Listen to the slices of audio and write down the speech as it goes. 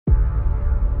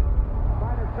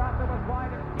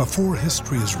Before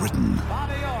history is written,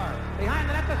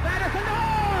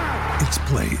 it's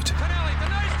played.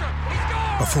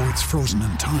 Before it's frozen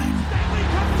in time,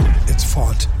 it's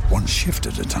fought one shift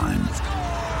at a time.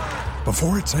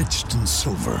 Before it's etched in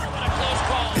silver,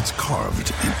 it's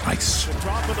carved in ice.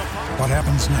 What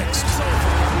happens next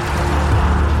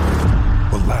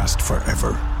will last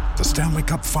forever. The Stanley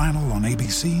Cup Final on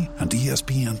ABC and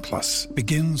ESPN Plus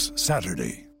begins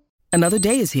Saturday. Another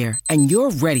day is here, and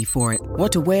you're ready for it.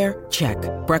 What to wear? Check.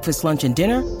 Breakfast, lunch, and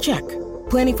dinner? Check.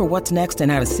 Planning for what's next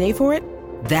and how to save for it?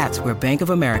 That's where Bank of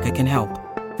America can help.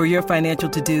 For your financial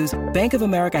to-dos, Bank of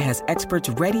America has experts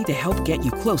ready to help get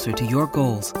you closer to your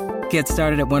goals. Get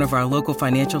started at one of our local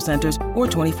financial centers or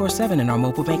 24/7 in our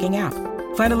mobile banking app.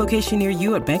 Find a location near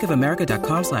you at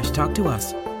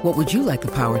bankofamerica.com/talktous. What would you like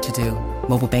the power to do?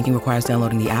 Mobile banking requires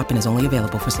downloading the app and is only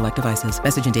available for select devices.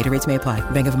 Message and data rates may apply.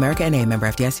 Bank of America N.A., member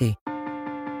FDIC.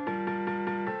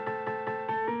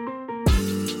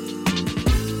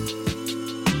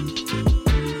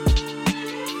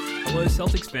 Hello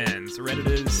Celtics fans,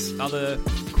 Redditors, other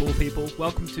cool people.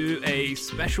 Welcome to a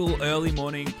special early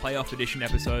morning playoff edition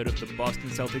episode of the Boston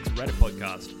Celtics Reddit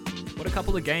podcast. What a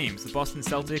couple of games. The Boston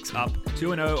Celtics up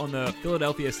 2-0 on the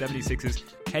Philadelphia 76ers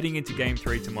heading into Game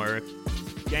 3 tomorrow.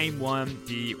 Game 1,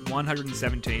 the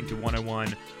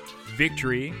 117-101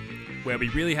 victory, where we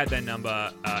really had their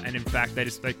number, and in fact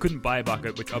they couldn't buy a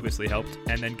bucket, which obviously helped.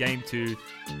 And then Game 2,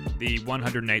 the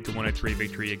 108-103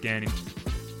 victory again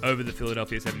over the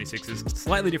Philadelphia 76ers.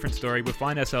 Slightly different story. We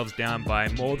find ourselves down by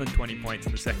more than 20 points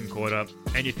in the second quarter,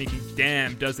 and you're thinking,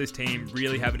 damn, does this team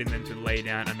really have it in them to lay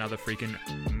down another freaking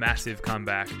massive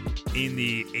comeback in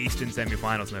the Eastern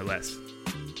semifinals, no less?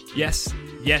 Yes,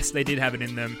 they did have it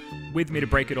in them. With me to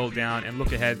break it all down and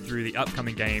look ahead through the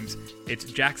upcoming games, it's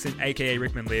Jackson, aka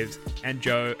Rickman Lives, and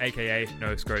Joe, aka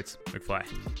No Scroats McFly.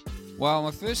 Well,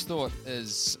 my first thought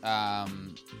is I've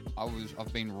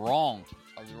been wrong.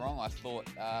 I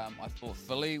thought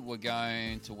Philly were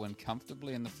going to win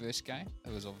comfortably in the first game.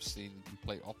 It was obviously the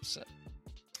complete opposite.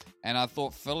 And I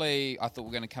thought we're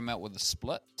going to come out with a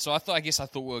split. So I guess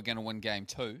we were going to win game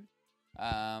 2.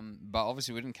 But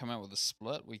obviously we didn't come out with a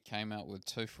split. We came out with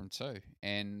 2 from 2.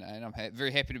 And I'm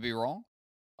very happy to be wrong.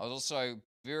 I was also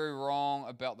very wrong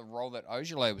about the role that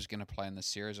Ojeleye was going to play in this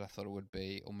series. I thought it would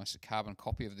be almost a carbon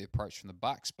copy of the approach from the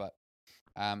Bucks, but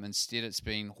instead, it's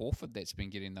been Horford that's been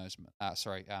getting those.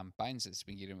 Baines that's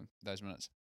been getting those minutes.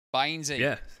 Bainesy,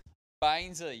 Yeah.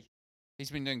 Bainesy, he's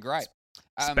been doing great.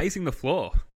 Spacing the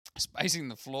floor.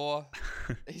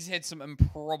 He's had some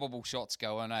improbable shots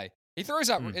going. He throws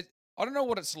up. I don't know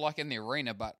what it's like in the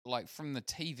arena, but like from the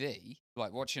TV,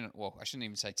 like watching it. Well, I shouldn't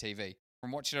even say TV.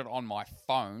 From watching it on my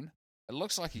phone, it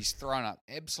looks like he's throwing up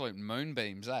absolute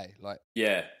moonbeams.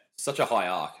 Yeah, such a high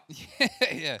arc.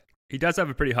 Yeah. He does have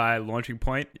a pretty high launching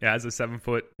point, as a 7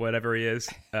 foot, whatever he is,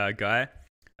 guy.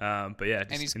 But yeah,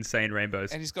 just insane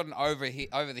rainbows. And he's got an over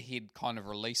the head kind of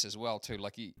release as well, too.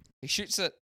 Like he shoots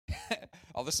it.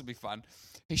 Oh, this will be fun.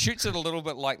 He shoots it a little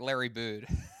bit like Larry Bird.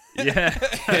 Yeah.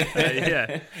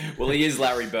 Yeah. Well, he is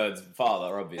Larry Bird's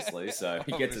father, obviously, so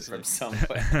he gets it from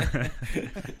somewhere.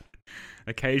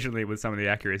 Occasionally with some of the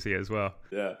accuracy as well.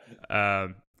 Yeah.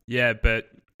 But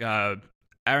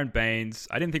Aaron Baines,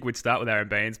 I didn't think we'd start with Aaron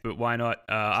Baines, but why not?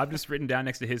 I've just written down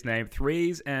next to his name,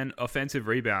 threes and offensive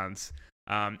rebounds.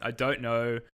 I don't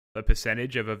know the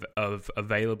percentage of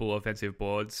available offensive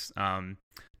boards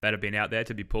that have been out there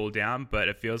to be pulled down, but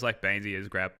it feels like Bainesy has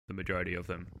grabbed the majority of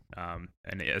them. And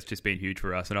it's just been huge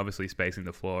for us, and obviously spacing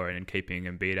the floor and keeping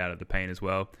Embiid out of the paint as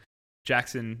well.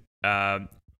 Jackson,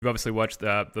 we've obviously watched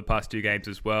the past 2 games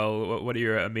as well. What are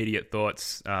your immediate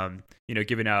thoughts,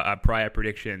 given our prior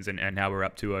predictions and how we're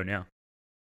up 2-0 now?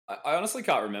 I honestly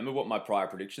can't remember what my prior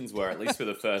predictions were, at least for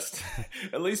the first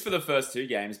 2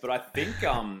 games. But I think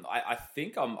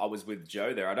I was with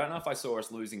Joe there. I don't know if I saw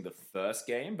us losing the first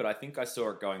game, but I think I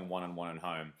saw it going 1-1 at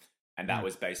home, and that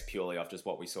was based purely off just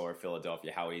what we saw in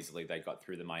Philadelphia, how easily they got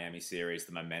through the Miami series,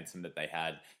 the momentum that they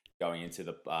had going into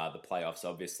the playoffs,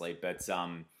 obviously. But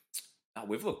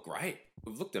we've looked great.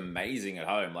 We've looked amazing at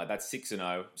home. Like, that's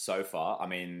 6-0 so far. I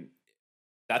mean,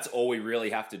 that's all we really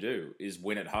have to do is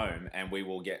win at home, and we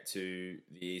will get to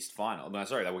the East Final. No,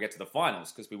 sorry, we'll get to the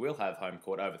finals, because we will have home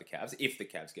court over the Cavs, if the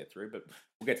Cavs get through, but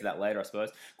we'll get to that later, I suppose.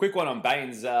 Quick one on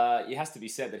Baines. It has to be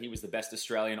said that he was the best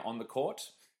Australian on the court.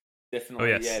 Definitely,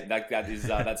 yes. Yeah, that is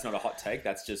that's not a hot take.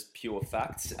 That's just pure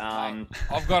fact.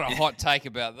 I've got a hot take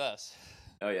about this.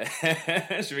 Oh,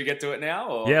 yeah. Should we get to it now?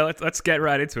 Or? Yeah, let's get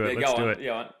right into it. Yeah, Let's do it.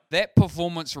 Go on. That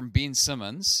performance from Ben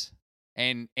Simmons,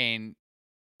 and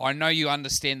I know you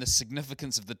understand the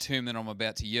significance of the term that I'm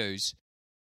about to use.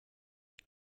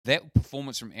 that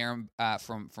performance from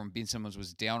from Ben Simmons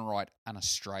was downright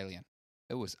un-Australian.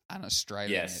 It was un-Australian.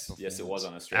 Yes, it was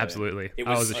un-Australian. Absolutely. It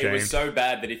I was ashamed. It was so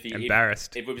bad that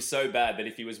Embarrassed. It was so bad that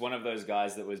if he was one of those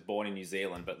guys that was born in New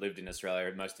Zealand but lived in Australia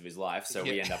most of his life, so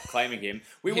we end up claiming him,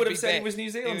 we would have said he was New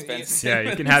Zealand's Ben Simmons. Yeah,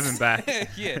 you can have him back.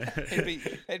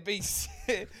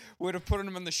 We'd have put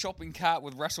him in the shopping cart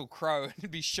with Russell Crowe and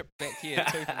he'd be shipped back here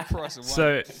too for the price of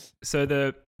one. So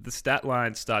the stat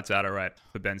line starts out all right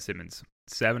for Ben Simmons.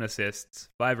 7 assists,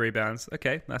 5 rebounds.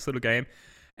 Okay, nice little game.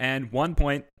 And 1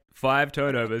 point, 5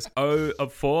 turnovers, 0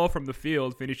 of 4 from the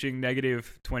field, finishing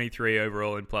negative 23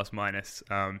 overall in plus minus.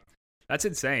 That's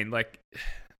insane. Like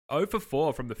 0 for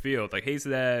 4 from the field. Like he's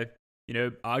their,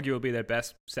 arguably their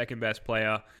second best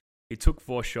player. He took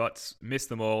 4 shots, missed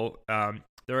them all.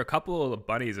 There were a couple of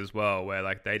bunnies as well where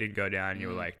like they didn't go down. And you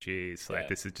were like, geez, like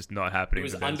this is just not happening.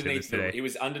 It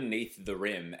was underneath the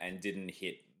rim and didn't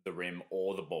hit the rim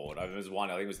or the board. There was one,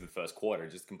 I think it was in the first quarter,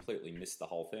 just completely missed the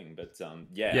whole thing. But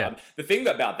the thing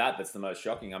about that's the most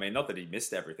shocking. I mean, not that he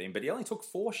missed everything, but he only took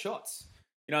 4 shots.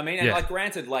 You know what I mean? And like,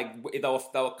 granted, like they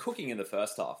were cooking in the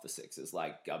first half, the Sixers.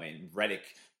 Like, I mean, Redick,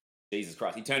 Jesus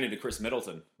Christ, he turned into Chris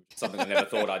Middleton. Something I never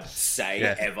thought I'd say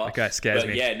ever. That guy scares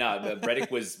me. Yeah, no,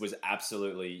 Redick was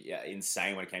absolutely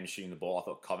insane when it came to shooting the ball. I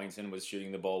thought Covington was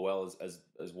shooting the ball well as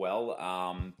well.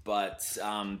 But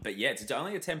yeah, to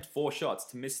only attempt 4 shots,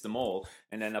 to miss them all,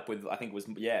 and end up with, I think it was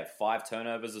 5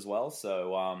 turnovers as well.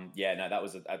 So that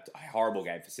was a horrible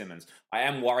game for Simmons. I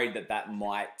am worried that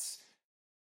might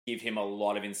give him a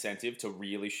lot of incentive to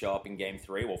really show up in Game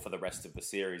 3, or for the rest of the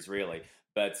series, really.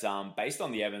 But based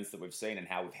on the evidence that we've seen and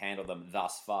how we've handled them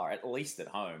thus far, at least at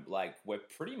home, like we're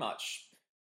pretty much,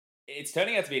 it's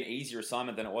turning out to be an easier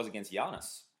assignment than it was against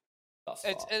Giannis thus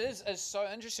far. It's so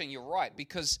interesting. You're right,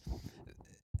 because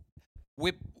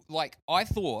we're like, I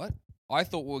thought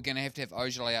we were going to have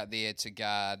Ojeleye out there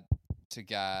to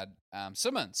guard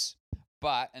Simmons,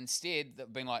 but instead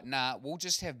they've been like, nah, we'll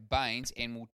just have Baines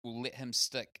and we'll let him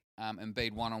stick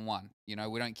Embiid one-on-one. We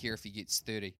don't care if he gets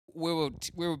 30. We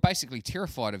were basically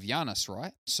terrified of Giannis,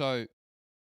 right? So,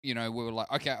 we were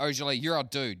like, okay, Ojeleye, you're our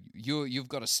dude. You've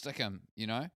got to stick him,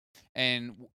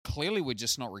 And clearly we're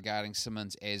just not regarding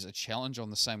Simmons as a challenge on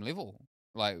the same level.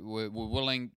 Like, we're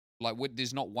willing, like,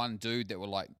 there's not one dude that we're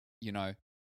like,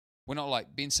 we're not like,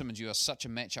 Ben Simmons, you are such a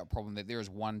matchup problem that there is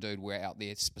one dude we're out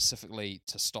there specifically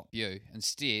to stop you.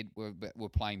 Instead, we're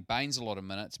playing Baines a lot of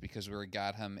minutes because we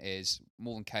regard him as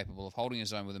more than capable of holding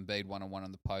his own with Embiid one-on-one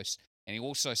on the post. And he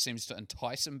also seems to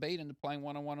entice Embiid into playing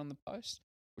one-on-one on the post,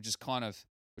 which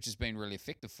has been really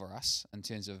effective for us in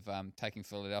terms of taking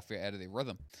Philadelphia out of their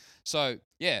rhythm. So,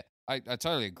 yeah, I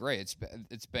totally agree. It's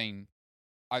been...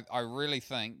 I really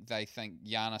think they think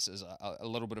Giannis is a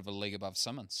little bit of a league above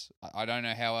Simmons. I don't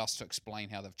know how else to explain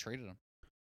how they've treated him.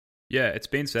 Yeah, it's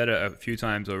been said a few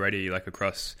times already, like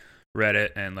across Reddit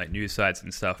and like news sites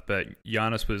and stuff, but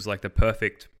Giannis was like the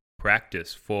perfect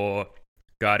practice for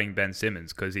guarding Ben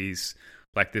Simmons because he's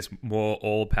like this more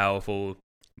all-powerful,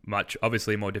 much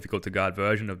obviously more difficult to guard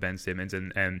version of Ben Simmons,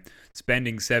 and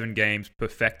spending 7 games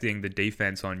perfecting the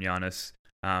defense on Giannis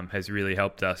has really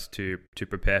helped us to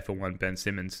prepare for one Ben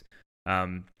Simmons.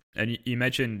 And you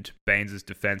mentioned Baines'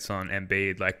 defense on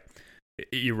Embiid. Like,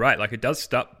 you're right. Like, it does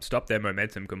stop their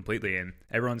momentum completely, and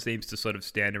everyone seems to sort of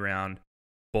stand around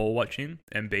ball watching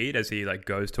Embiid as he like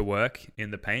goes to work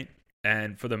in the paint.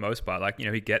 And for the most part, like,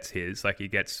 he gets his. Like, he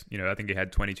gets, I think he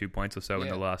had 22 points or so in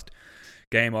the last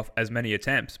game off as many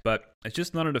attempts, but it's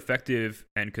just not an effective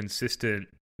and consistent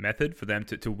method for them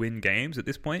to win games at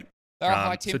this point. They're a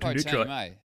high tempo team, eh?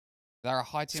 They're a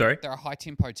high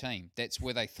tempo team. That's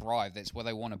where they thrive. That's where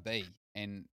they want to be.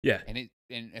 And and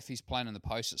if he's playing in the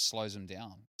post, it slows him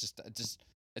down. Just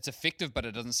it's effective, but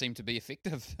it doesn't seem to be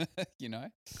effective.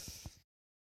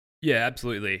 Yeah,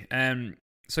 absolutely.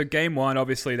 So game 1,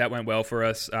 obviously that went well for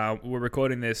us. We're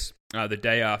recording this the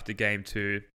day after game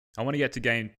 2. I want to get to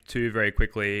game 2 very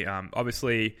quickly.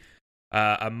 Obviously,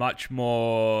 a much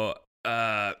more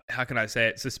how can I say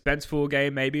it, suspenseful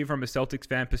game maybe from a Celtics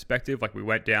fan perspective. Like, we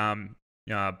went down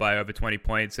by over 20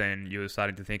 points and you were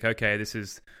starting to think, okay, this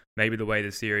is maybe the way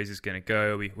the series is going to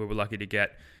go. We were lucky to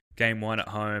get game 1 at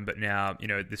home, but now,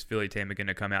 this Philly team are going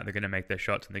to come out, they're going to make their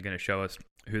shots, and they're going to show us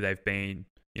who they've been,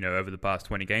 over the past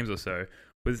 20 games or so.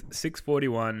 With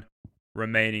 6:41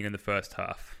 remaining in the first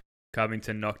half,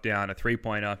 Covington knocked down a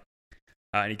 3-pointer,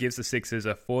 and he gives the Sixers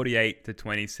a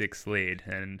 48-26 lead.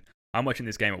 And I'm watching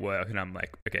this game at work, and I'm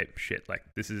like, okay, shit, like,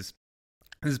 this is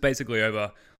basically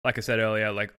over. Like I said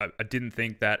earlier, like, I didn't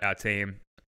think that our team,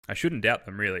 I shouldn't doubt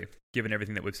them really, given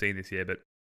everything that we've seen this year, but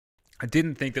I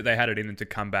didn't think that they had it in them to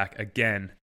come back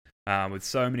again with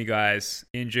so many guys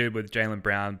injured, with Jaylen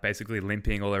Brown basically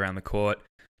limping all around the court.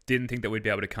 Didn't think that we'd be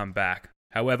able to come back.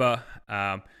 However,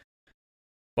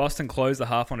 Boston closed the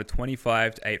half on a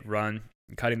 25-8 run,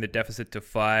 cutting the deficit to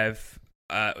 5.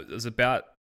 It was about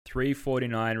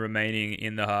 3:49 remaining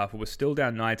in the half. We were still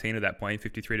down 19 at that point,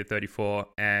 53-34,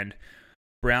 and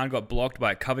Brown got blocked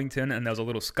by Covington, and there was a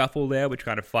little scuffle there, which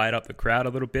kind of fired up the crowd a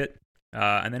little bit.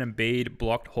 And then Embiid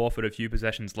blocked Horford a few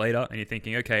possessions later, and you're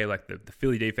thinking, okay, like the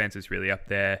Philly defense is really up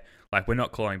there, like we're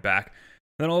not clawing back.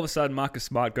 Then all of a sudden, Marcus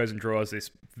Smart goes and draws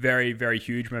this very, very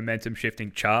huge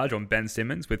momentum-shifting charge on Ben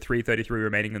Simmons with 3:33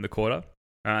 remaining in the quarter.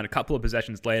 And a couple of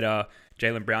possessions later,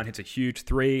 Jaylen Brown hits a huge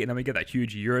 3, and then we get that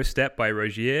huge Euro step by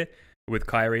Rozier with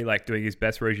Kyrie like doing his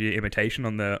best Rozier imitation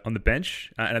on the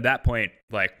bench. And at that point,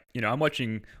 like, you know, I'm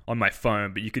watching on my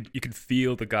phone, but you could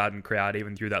feel the Garden crowd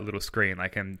even through that little screen,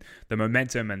 like, and the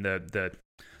momentum and the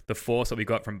force that we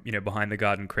got from, you know, behind the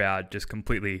Garden crowd just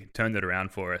completely turned it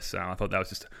around for us. I thought that was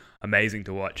just amazing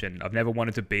to watch, and I've never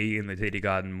wanted to be in the TD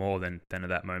Garden more than at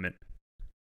that moment.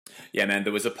 Yeah, man.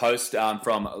 There was a post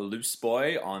from Loose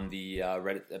Boy on the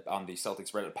Reddit, on the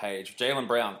Celtics Reddit page. Jaylen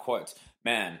Brown, quote,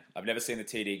 "Man, I've never seen the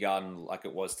TD Garden like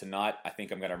it was tonight. I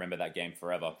think I'm going to remember that game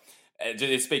forever."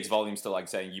 It speaks volumes to, like,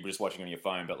 saying you were just watching on your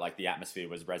phone, but like the atmosphere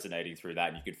was resonating through that,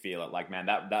 and you could feel it. Like, man,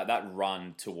 that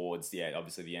run towards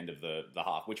obviously the end of the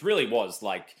half, which really was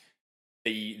like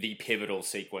the pivotal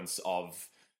sequence of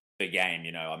the game.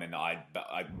 You know, I mean, I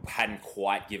hadn't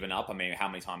quite given up. I mean, how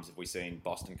many times have we seen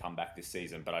Boston come back this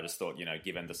season? But I just thought, you know,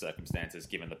 given the circumstances,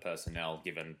 given the personnel,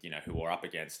 given, you know, who we're up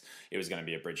against, it was going to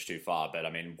be a bridge too far. But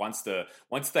I mean, once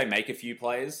they make a few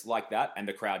plays like that and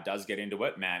the crowd does get into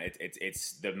it, man,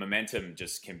 it's the momentum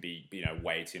just can be, you know,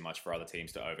 way too much for other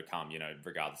teams to overcome, you know,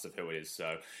 regardless of who it is.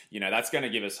 So, you know, that's going to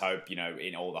give us hope, you know,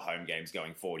 in all the home games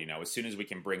going forward. You know, as soon as we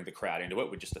can bring the crowd into it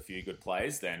with just a few good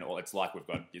plays, then it's like you've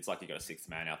got a sixth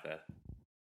man out there.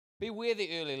 Beware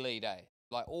the early lead, eh?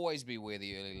 Like, always beware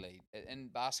the early lead. In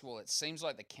basketball, it seems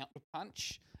like the counter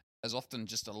punch is often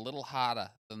just a little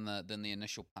harder than the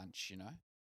initial punch, you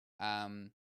know?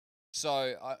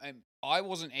 So I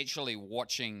wasn't actually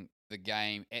watching the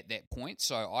game at that point,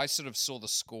 so I sort of saw the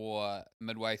score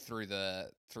midway through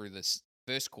this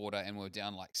first quarter, and we were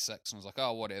down like 6, and I was like,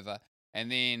 oh, whatever.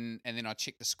 And then I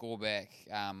checked the score back.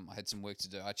 I had some work to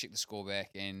do. I checked the score back,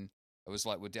 and it was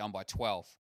like we're down by 12.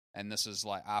 And this is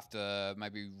like after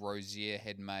maybe Rozier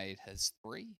had made his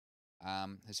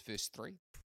first 3.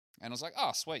 And I was like,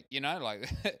 oh, sweet. You know,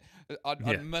 like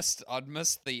I'd missed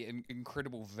the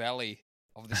incredible valley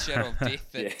of the shadow of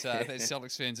death that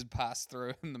Celtics fans had passed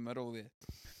through in the middle there.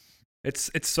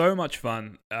 It's so much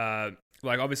fun.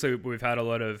 Like, obviously we've had a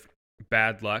lot of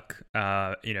bad luck,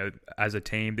 you know, as a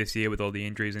team this year with all the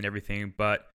injuries and everything,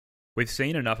 but we've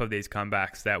seen enough of these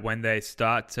comebacks that when they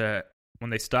start to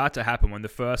happen, when the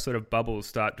first sort of bubbles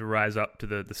start to rise up to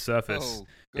the surface,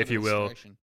 if you will,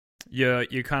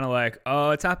 you're kind of like,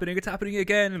 oh, it's happening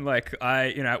again. And like, I,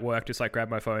 you know, at work, just like grabbed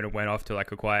my phone and went off to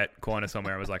like a quiet corner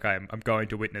somewhere. I was like, I'm going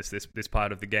to witness this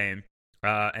part of the game.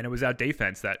 And it was our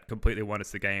defense that completely won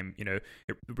us the game. You know,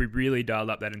 we really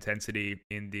dialed up that intensity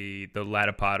in the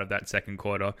latter part of that second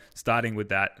quarter, starting with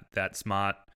that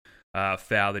Smart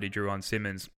foul that he drew on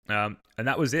Simmons. And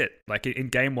that was it. Like, in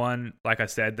game 1, like I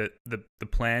said, the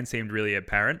plan seemed really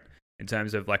apparent in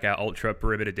terms of like our ultra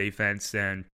perimeter defense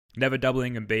and never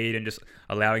doubling Embiid and just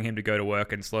allowing him to go to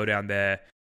work and slow down their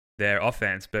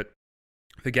offense. But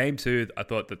for game 2, I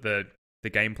thought that the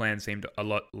game plan seemed a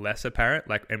lot less apparent,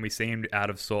 like, and we seemed out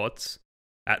of sorts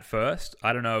at first.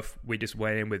 I don't know if we just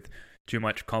went in with too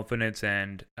much confidence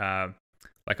and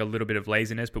like a little bit of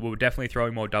laziness, but we were definitely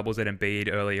throwing more doubles at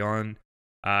Embiid early on,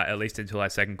 at least until our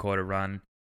second quarter run.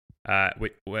 Up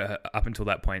until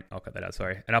that point, I'll cut that out,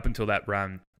 sorry. And up until that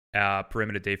run, our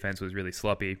perimeter defense was really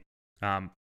sloppy.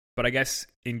 But I guess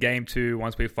in game 2,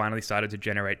 once we finally started to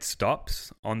generate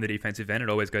stops on the defensive end, it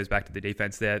always goes back to the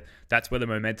defense there. That's where the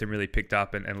momentum really picked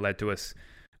up and led to us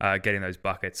getting those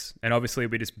buckets. And obviously,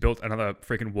 we just built another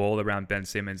freaking wall around Ben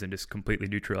Simmons and just completely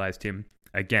neutralized him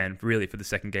again, really, for the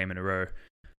second game in a row.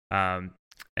 And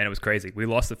it was crazy. We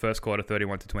lost the first quarter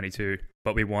 31-22,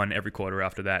 but we won every quarter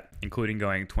after that, including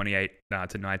going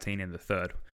 28-19 in the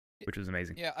third, which was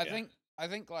amazing. Yeah, I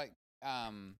think like,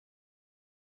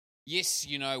 yes,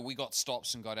 you know, we got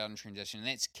stops and got out in transition, and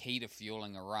that's key to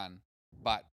fueling a run.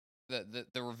 But the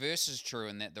reverse is true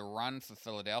in that the run for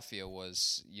Philadelphia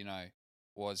was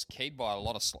keyed by a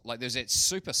lot of like there's that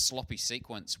super sloppy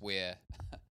sequence where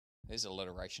there's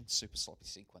alliteration, super sloppy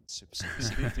sequence.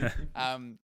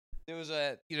 There was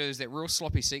there's that real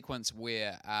sloppy sequence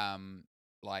where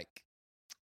like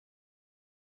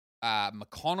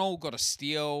McConnell got a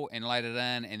steal and laid it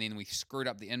in, and then we screwed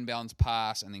up the inbounds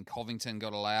pass, and then Covington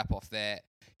got a layup off that.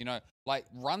 Like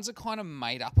runs are kind of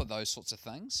made up of those sorts of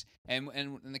things. And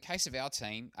in the case of our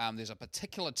team, there's a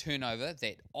particular turnover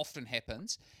that often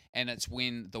happens, and it's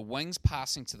when the wing's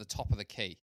passing to the top of the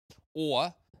key,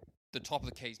 or the top of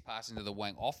the key's passing to the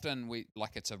wing. Often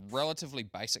it's a relatively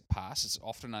basic pass. It's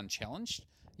often unchallenged,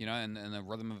 in the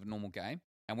rhythm of a normal game,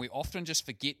 and we often just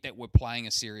forget that we're playing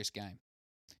a serious game.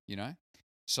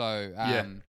 So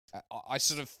I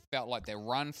sort of felt like their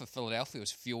run for Philadelphia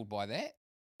was fueled by that,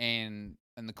 and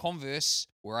in the converse,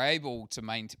 we're able to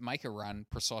make a run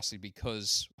precisely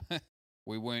because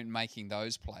we weren't making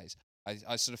those plays.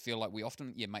 I sort of feel like we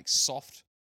often make soft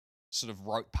sort of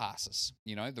rope passes.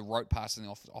 The rope passing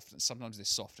often sometimes they're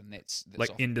soft, and that's like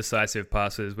often indecisive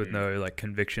passes with no like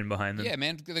conviction behind them. Yeah,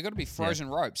 man, they've got to be frozen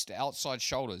ropes to outside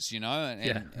shoulders,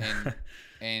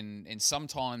 and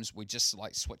sometimes we just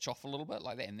like switch off a little bit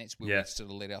like that, and that's where we sort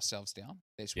of let ourselves down.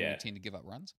 That's where we tend to give up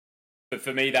runs. But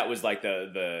for me, that was like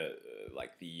the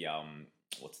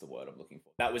what's the word I'm looking for?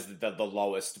 That was the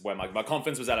lowest where my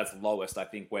confidence was at its lowest. I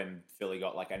think when Philly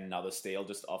got like another steal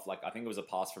just off, like I think it was a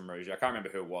pass from Rouge. I can't remember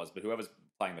who it was, but whoever's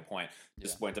playing the point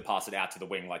just went to pass it out to the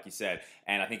wing, like you said.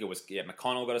 And I think it was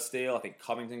McConnell got a steal. I think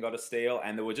Covington got a steal,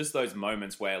 and there were just those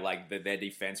moments where like their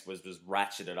defense was just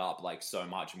ratcheted up like so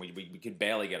much, and we could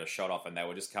barely get a shot off, and they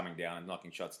were just coming down and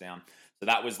knocking shots down. So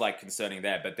that was like concerning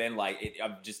there. But then like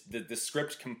the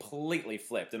script completely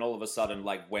flipped, and all of a sudden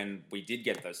like when we did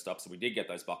get those stops and we did get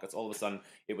those buckets, all of a sudden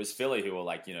it was Philly who were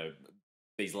like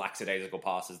these lackadaisical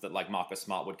passes that like Marcus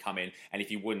Smart would come in, and if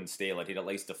he wouldn't steal it, he'd at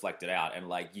least deflect it out, and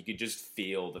like you could just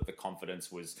feel that the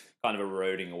confidence was kind of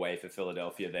eroding away for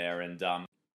Philadelphia there. And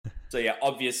so yeah,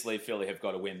 obviously Philly have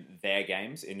got to win their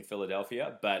games in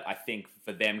Philadelphia, but I think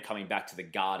for them coming back to the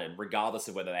Garden, regardless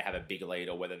of whether they have a big lead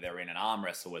or whether they're in an arm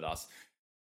wrestle with us,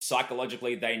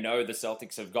 psychologically, they know the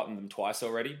Celtics have gotten them twice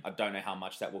already. I don't know how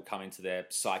much that will come into their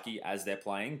psyche as they're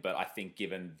playing, but I think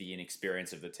given the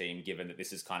inexperience of the team, given that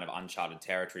this is kind of uncharted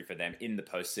territory for them in the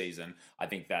postseason, I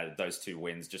think that those two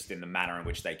wins, just in the manner in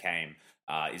which they came,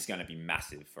 is going to be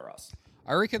massive for us.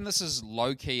 I reckon this is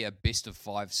low-key a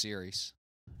best-of-5 series.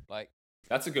 Like,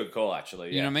 that's a good call,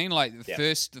 actually. You know what I mean? Like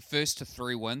the first to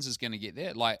 3 wins is going to get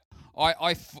there. Like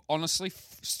I honestly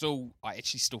still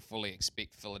fully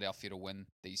expect Philadelphia to win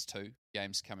these 2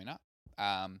 games coming up.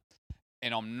 And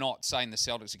I'm not saying the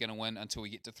Celtics are going to win until we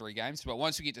get to 3 games, but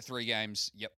once we get to 3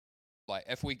 games, like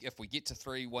if we get to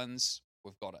 3 wins,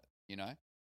 we've got it.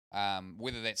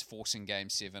 Whether that's forcing Game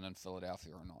 7 in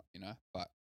Philadelphia or not, But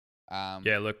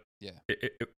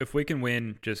if we can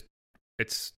win,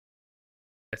 it's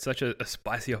such a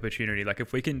spicy opportunity. Like,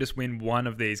 if we can just win one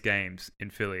of these games in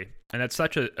Philly, and that's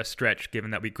such a stretch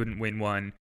given that we couldn't win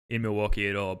one in Milwaukee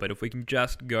at all, but if we can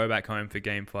just go back home for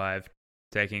Game 5,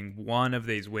 taking one of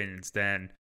these wins,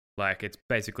 then, like, it's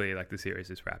basically like the series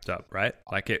is wrapped up, right?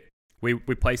 Like, we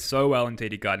play so well in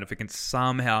TD Garden. If we can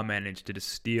somehow manage to just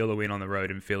steal a win on the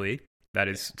road in Philly, that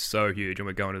is so huge, and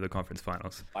we're going to the conference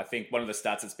finals. I think one of the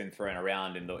stats that's been thrown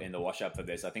around in the wash-up for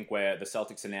this, I think where the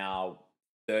Celtics are now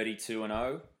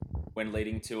 32-0 when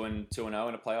leading 2-0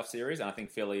 in a playoff series, and I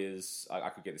think Philly is, I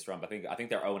could get this wrong, but I think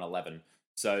they're 0-11.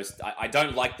 So I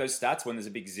don't like those stats when there's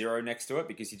a big 0 next to it,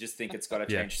 because you just think it's got to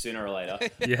change sooner or later.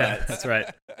 Yeah, that's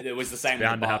right. It was the same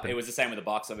with the Bucks. It was the same with the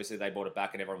Bucks. Obviously, they brought it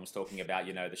back, and everyone was talking about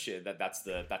that's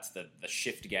the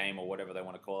shift game or whatever they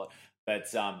want to call it. But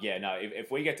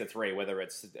if we get to 3, whether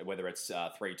it's 3-2,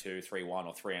 3-1,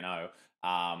 or 3-0,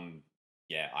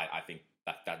 I think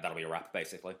that'll be a wrap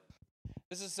basically.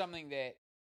 This is something that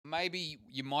maybe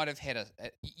you might have had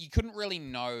you couldn't really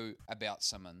know about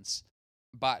Simmons,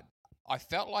 but I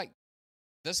felt like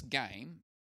this game,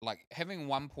 like having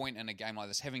 1 point in a game like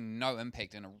this, having no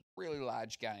impact in a really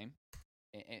large game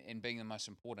and being the most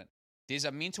important, there's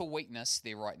a mental weakness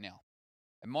there right now.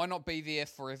 It might not be there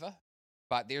forever,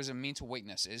 but there's a mental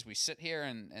weakness. As we sit here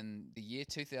in the year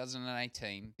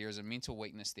 2018, there is a mental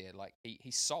weakness there. Like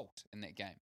he's sulked in that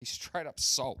game. He's straight up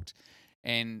sulked.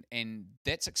 And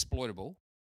that's exploitable,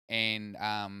 and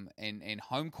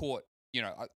home court,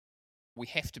 we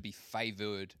have to be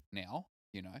favored now,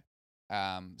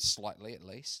 slightly at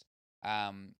least.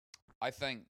 I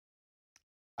think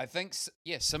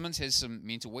Simmons has some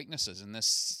mental weaknesses, and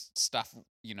this stuff,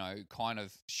 kind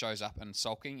of shows up in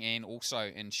sulking and also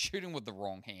in shooting with the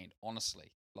wrong hand.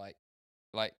 Honestly, like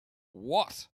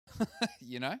what,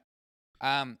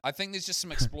 I think there's just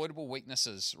some exploitable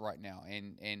weaknesses right now,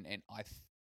 and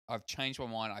I've changed my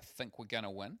mind. I think we're gonna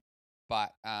win,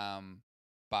 but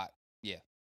yeah,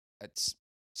 it's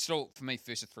still for me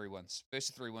first of 3 wins. First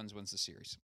of 3 wins wins the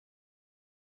series.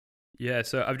 Yeah,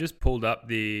 so I've just pulled up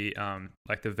the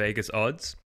like the Vegas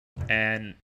odds,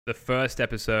 and the first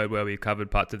episode where we covered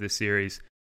parts of this series,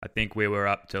 I think we were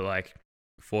up to like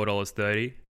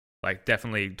 $4.30, like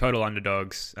definitely total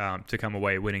underdogs to come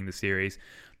away winning the series.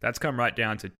 That's come right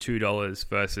down to $2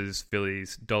 versus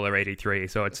Philly's $1.83.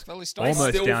 So it's Philly's almost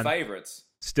Still down. favorites.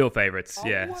 Still favorites, Oh,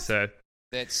 yeah. what? So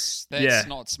That's Yeah.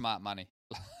 not smart money.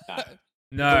 No.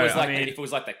 no, If it was I like mean, if it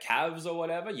was like the Cavs or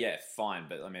whatever, yeah, fine.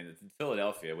 But I mean,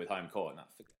 Philadelphia with home court, no.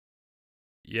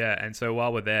 yeah. And so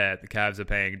while we're there, the Cavs are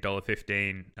paying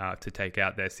 $1.15 to take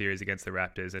out their series against the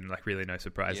Raptors, and like really no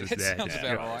surprises that there. sounds Just-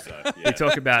 about right. So,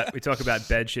 We talk about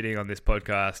bed shitting on this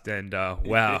podcast, and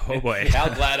wow, oh boy, How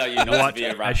glad are you not What to be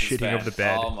a a Raptors shitting fan? of the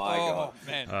bed. Oh my god.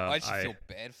 Man, Uh, I just I- feel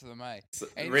bad for them, eh? So,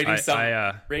 And-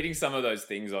 reading some of those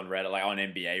things on Reddit, like on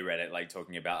NBA Reddit, like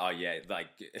talking about, oh yeah, like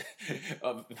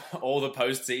all the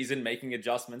postseason, making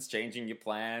adjustments, changing your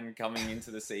plan, coming into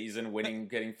the season, winning,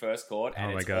 getting first court,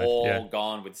 and Oh my it's God, all yeah.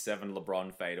 gone with 7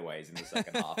 LeBron fadeaways in the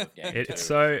second half of game two. it's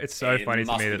so It funny to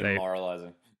must me be that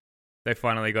demoralizing. they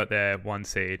finally got their 1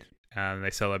 seed. They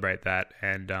celebrate that,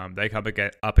 and they come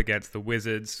up against the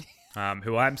Wizards,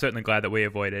 who I'm certainly glad that we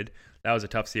avoided. That was a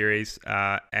tough series.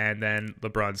 And then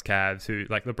LeBron's Cavs, who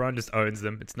like LeBron just owns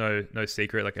them. It's no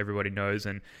secret, like everybody knows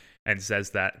and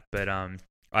says that. But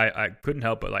I couldn't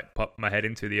help but like pop my head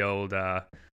into the old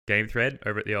game thread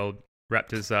over at the old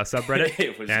Raptors subreddit.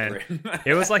 It was and grim.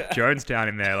 it was like Jonestown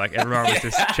in there. Like everyone was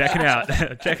just checking out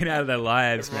of their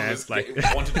lives, Everyone man. was Like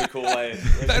wanted the Kool-Aid.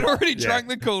 They'd already Yeah. drunk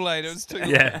the Kool-Aid. It was too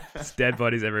yeah, it's dead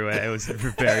bodies everywhere. It was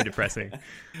very depressing.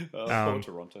 Poor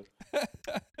Toronto.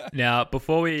 Now,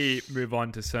 before we move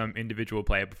on to some individual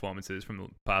player performances from the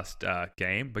past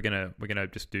game, we're gonna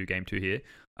just do game 2 here.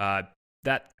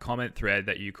 That comment thread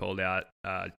that you called out,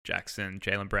 Jackson,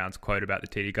 Jaylen Brown's quote about the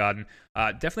TD Garden,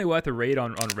 definitely worth a read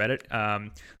on Reddit.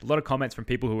 A lot of comments from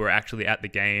people who were actually at the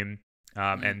game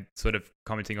and sort of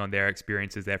commenting on their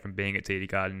experiences there from being at TD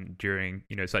Garden during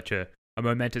such a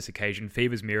momentous occasion.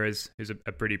 Fevers Mirrors, who's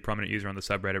a pretty prominent user on the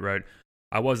subreddit, wrote,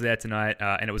 "I was there tonight,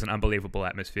 and it was an unbelievable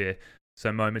atmosphere.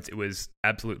 So moments, it was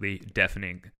absolutely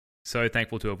deafening. So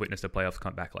thankful to have witnessed a playoffs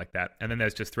comeback like that." And then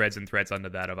there's just threads and threads under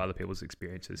that of other people's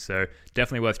experiences. So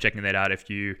definitely worth checking that out if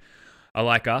you are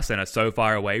like us and are so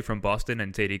far away from Boston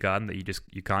and TD Garden that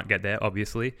you can't get there,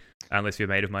 obviously, unless you're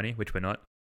made of money, which we're not.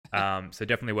 So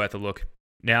definitely worth a look.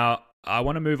 Now, I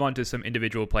want to move on to some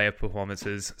individual player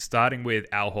performances, starting with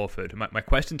Al Horford. My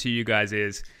question to you guys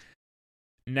is,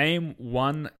 name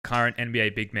one current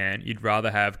NBA big man you'd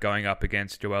rather have going up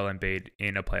against Joel Embiid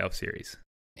in a playoff series.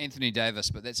 Anthony Davis,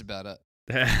 but that's about it.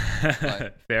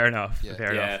 Fair enough. Yeah.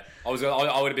 Fair enough.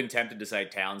 I would have been tempted to say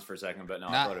Towns for a second, but no,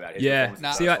 I Nah. thought about his Yeah. performance. Nah.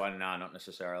 in the See, first one. No, not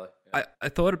necessarily. Yeah. I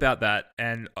thought about that,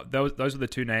 and those are the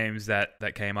two names that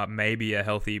came up. Maybe a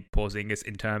healthy Porzingis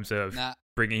in terms of Nah.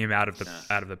 bringing him out of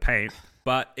the paint,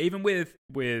 but even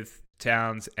with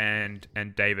Towns and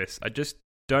Davis, I just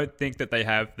don't think that they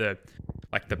have the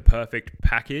perfect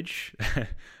package.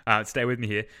 Stay with me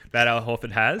here. That Al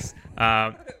Horford has.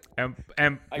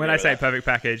 And when I agree say with that. perfect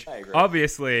package, I agree.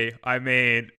 obviously I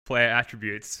mean player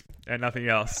attributes and nothing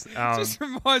else. Just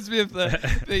reminds me of the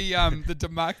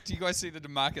DeMarcus. Do you guys see the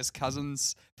DeMarcus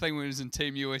Cousins thing when he was in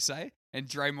Team USA? And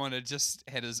Draymond had just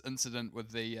had his incident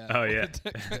with the. Oh, yeah.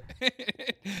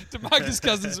 DeMarcus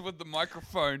Cousins with the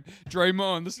microphone.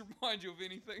 Draymond, this reminds you of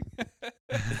anything?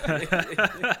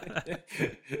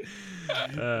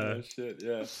 Oh, shit,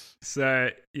 yeah. So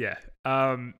yeah,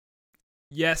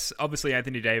 yes, obviously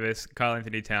Anthony Davis, Karl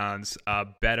Anthony Towns are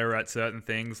better at certain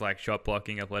things like shot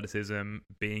blocking, athleticism,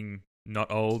 being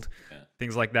not old,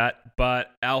 things like that.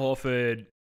 But Al Horford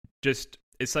just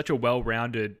is such a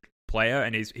well-rounded player,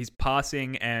 and his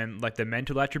passing and like the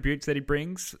mental attributes that he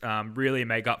brings really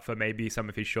make up for maybe some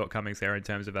of his shortcomings there in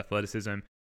terms of athleticism.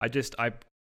 I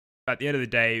at the end of the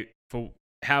day, for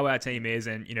how our team is,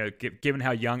 and given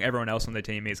how young everyone else on the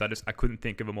team is, I couldn't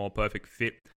think of a more perfect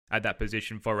fit at that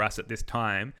position for us at this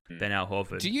time than Al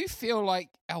Horford. Do you feel like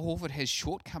Al Horford has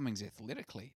shortcomings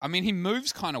athletically? I mean, he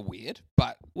moves kind of weird,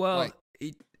 but Well,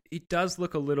 he does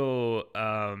look a little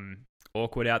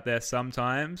awkward out there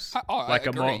sometimes. I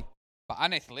agree. But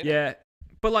unathletic. Yeah,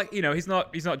 but he's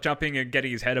not jumping and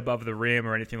getting his head above the rim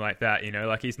or anything like that.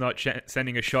 Like he's not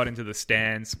sending a shot into the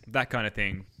stands, that kind of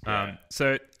thing. Yeah.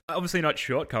 So obviously not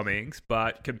shortcomings,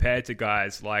 but compared to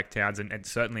guys like Towns and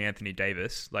certainly Anthony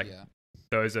Davis,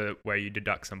 those are where you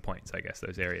deduct some points, I guess,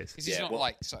 those areas. Because he's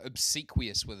not so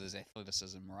obsequious with his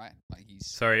athleticism, right? Like he's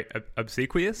Sorry,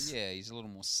 obsequious? yeah, he's a little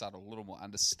more subtle, a little more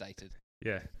understated.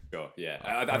 Yeah. Sure, yeah.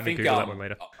 I'm I gonna think Google that one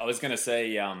later. I was going to say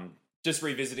just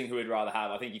revisiting who we'd rather have,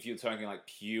 I think if you're talking like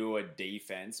pure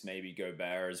defense, maybe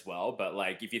Gobert as well. But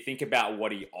like if you think about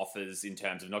what he offers in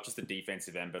terms of not just the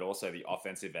defensive end, but also the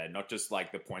offensive end, not just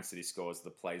like the points that he scores, the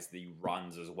plays that he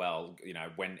runs as well. You know,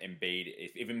 when Embiid,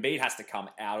 if Embiid has to come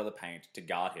out of the paint to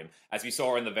guard him, as we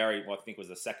saw in the I think it was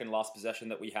the second last possession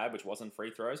that we had, which wasn't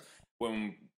free throws,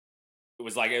 when it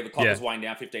was like the clock was winding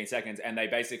down 15 seconds, and they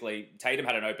basically, Tatum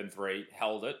had an open three,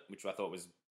 held it, which I thought was,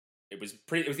 it was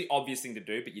the obvious thing to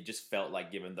do, but you just felt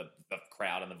like, given the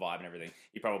crowd and the vibe and everything,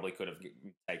 he probably could have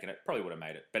taken it, probably would have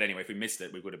made it. But anyway, if we missed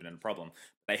it, we would have been in a problem.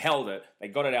 They held it, they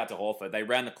got it out to Horford, they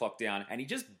ran the clock down, and he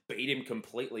just beat him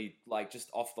completely, like, just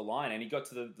off the line, and he got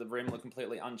to the rim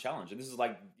completely unchallenged. And this is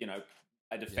like, you know,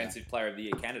 a defensive player of the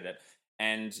year candidate.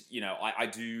 And, you know, I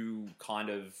do kind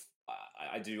of,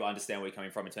 I do understand where you're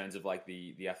coming from in terms of like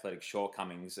the athletic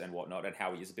shortcomings and whatnot, and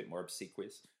how he is a bit more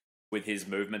obsequious with his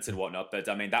movements and whatnot. But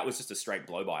I mean, that was just a straight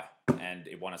blow by, and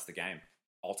it won us the game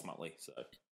ultimately. So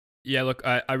yeah, look,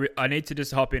 I need to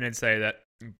just hop in and say that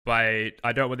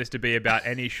I don't want this to be about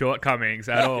any shortcomings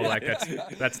at all. Like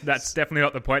that's definitely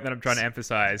not the point that I'm trying to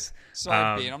emphasize.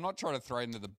 Sorry, Ben, I'm not trying to throw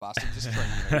into the bus. I'm just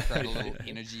trying to create a little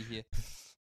energy here.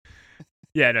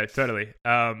 Yeah, no, totally.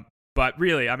 But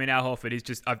really, I mean, Al Horford,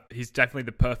 he's definitely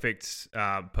the perfect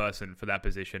person for that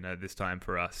position at this time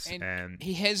for us. And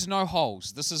he has no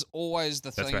holes. This is always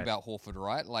the thing right. about Horford,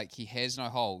 right? Like, he has no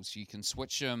holes. You can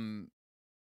switch him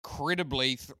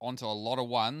credibly onto a lot of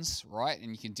ones, right?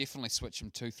 And you can definitely switch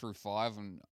him 2 through 5,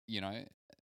 and you know,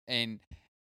 and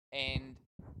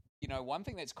you know, one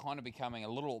thing that's kind of becoming a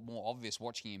little more obvious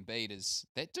watching Embiid is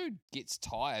that dude gets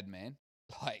tired, man.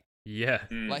 Like. Yeah.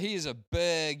 Like, he is a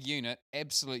big unit,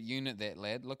 absolute unit, that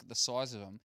lad. Look at the size of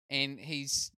him. And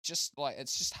he's just like,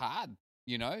 it's just hard,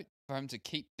 you know, for him to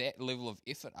keep that level of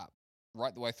effort up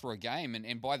right the way through a game.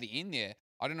 And by the end there,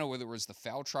 I don't know whether it was the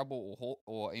foul trouble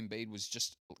or Embiid was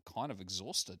just kind of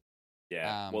exhausted.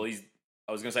 Yeah. Well,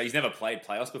 I was going to say, he's never played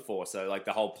playoffs before. So like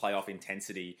the whole playoff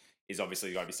intensity is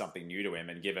obviously going to be something new to him.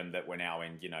 And given that we're now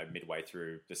in, you know, midway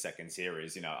through the second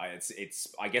series, you know, it's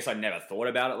I guess I never thought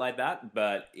about it like that,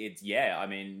 but I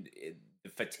mean, the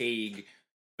fatigue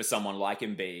for someone like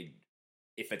Embiid,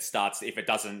 if it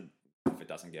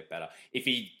doesn't get better, if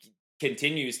he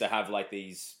continues to have like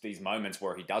these moments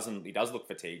where he does look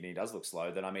fatigued and he does look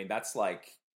slow, then I mean, that's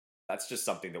just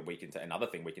something that another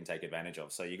thing we can take advantage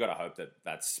of. So you got to hope that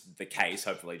that's the case.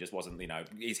 Hopefully it just wasn't, you know,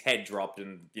 his head dropped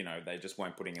and, you know, they just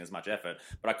weren't putting in as much effort.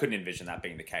 But I couldn't envision that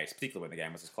being the case, particularly when the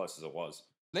game was as close as it was.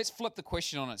 Let's flip the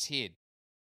question on its head.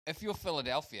 If you're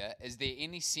Philadelphia, is there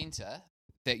any center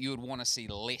that you would want to see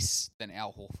less than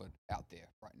Al Horford out there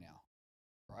right now?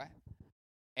 Right?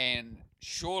 And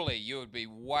surely you would be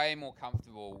way more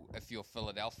comfortable if you're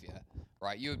Philadelphia,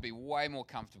 right? You would be way more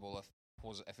comfortable if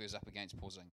he was up against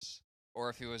Porzingis, or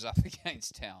if he was up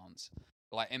against Towns.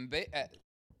 Like, Embiid,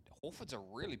 Horford's a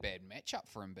really bad matchup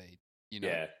for Embiid, you know?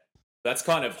 Yeah. That's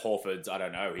kind of Horford's, I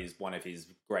don't know, one of his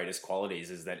greatest qualities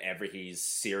is that he's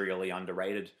serially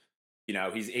underrated. You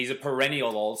know, he's a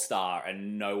perennial all-star,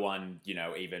 and no one, you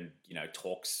know, even, you know,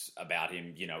 talks about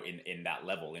him, you know, in that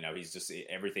level. You know, he's just,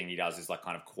 everything he does is like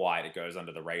kind of quiet. It goes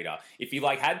under the radar. If he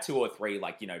like had 2 or 3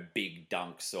 like, you know, big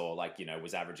dunks, or like, you know,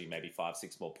 was averaging maybe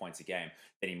 5-6 more points a game,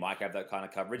 then he might have that kind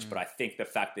of coverage. But I think the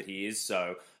fact that he is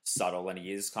so subtle and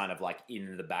he is kind of like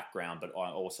in the background, but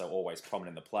also always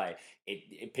prominent in the play,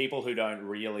 people who don't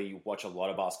really watch a lot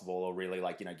of basketball or really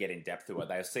like, you know, get in depth to it,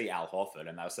 they'll see Al Horford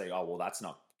and they'll say, oh, well, that's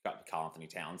not Karl Anthony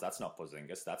Towns, that's not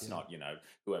Porzingis, that's not, you know,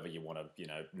 whoever you want to, you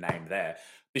know, name there.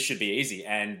 This should be easy.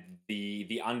 And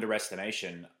the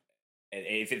underestimation,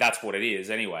 if that's what it is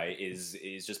anyway, is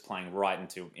just playing right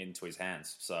into his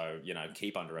hands. So, you know,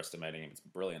 keep underestimating him. It's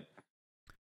brilliant.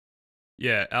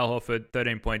 Yeah, Al Horford,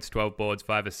 13 points, 12 boards,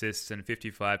 5 assists, and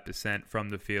 55% from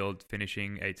the field,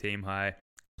 finishing a team high,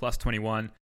 plus 21.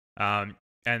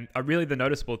 And really the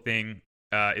noticeable thing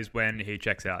is when he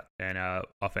checks out and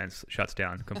offense shuts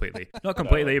down completely. Not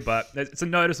completely, but it's a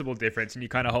noticeable difference, and you're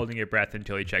kind of holding your breath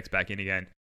until he checks back in again.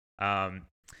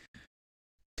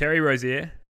 Terry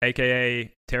Rozier,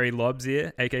 a.k.a. Terry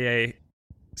Lobzier, a.k.a.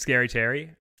 Scary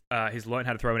Terry, he's learned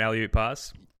how to throw an alley-oop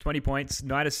pass. 20 points,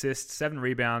 9 assists, 7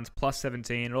 rebounds, plus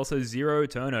 17, and also 0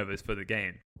 turnovers for the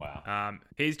game. Wow.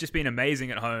 He's just been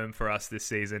amazing at home for us this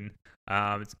season.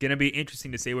 It's going to be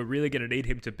interesting to see. We're really going to need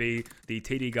him to be the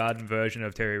TD Garden version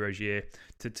of Terry Rozier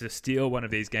to steal one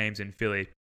of these games in Philly.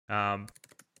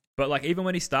 But like, even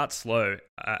when he starts slow,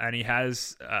 and he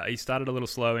started a little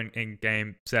slow in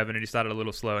Game 7, and he started a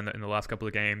little slow in the last couple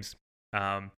of games.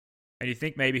 And you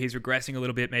think maybe he's regressing a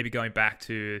little bit, maybe going back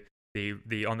to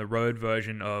the on the road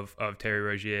version of Terry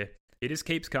Rozier. He just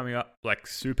keeps coming up like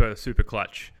super, super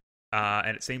clutch.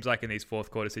 And it seems like in these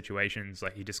fourth quarter situations,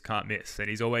 like he just can't miss. And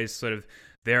he's always sort of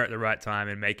there at the right time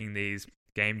and making these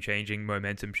game-changing,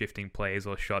 momentum-shifting plays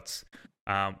or shots,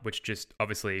 which just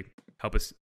obviously help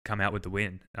us come out with the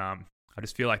win. I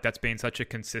just feel like that's been such a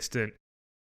consistent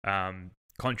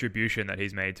contribution that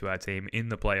he's made to our team in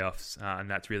the playoffs, and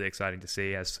that's really exciting to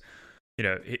see. As you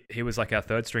know, he was like our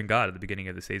third string guard at the beginning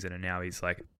of the season, and now he's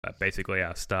like basically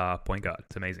our star point guard.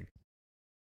 It's amazing.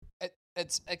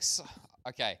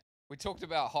 Okay. We talked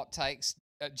about hot takes.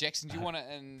 Jackson, do you want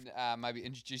to maybe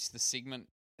introduce the segment?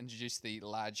 Introduce the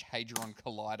Large Hadron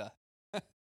Collider.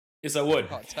 Yes, I would.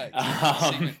 Hot takes.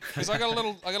 Because I got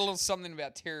a little something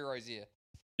about Terry Rozier.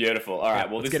 Beautiful. All right.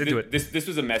 Well, let's get into it. This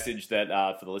was a message that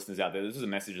for the listeners out there. This was a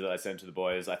message that I sent to the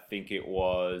boys. I think it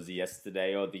was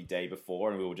yesterday or the day before,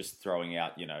 and we were just throwing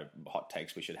out, hot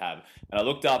takes we should have. And I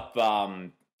looked up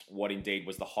what indeed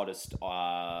was the hottest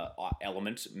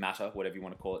matter, whatever you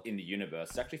want to call it, in the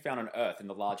universe. It's actually found on Earth in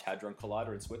the Large Hadron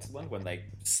Collider in Switzerland when they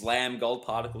slam gold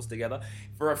particles together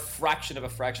for a fraction of a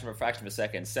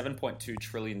second, 7.2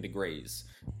 trillion degrees.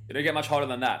 You don't get much hotter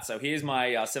than that. So here's my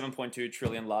 7.2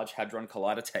 trillion Large Hadron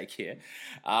Collider take here.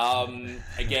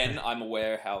 Again, I'm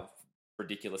aware how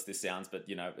ridiculous this sounds, but,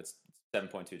 it's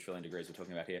 7.2 trillion degrees we're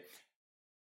talking about here.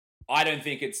 I don't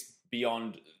think it's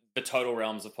beyond the total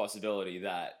realms of possibility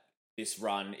that this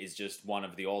run is just one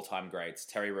of the all-time greats,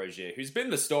 Terry Rozier, who's been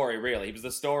the story, really. He was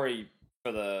the story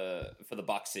for the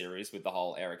Bucks series with the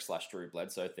whole Eric/Drew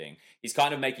Bledsoe thing. He's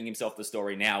kind of making himself the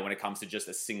story now when it comes to just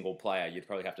a single player, you'd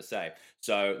probably have to say.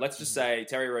 So let's just say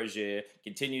Terry Rozier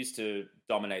continues to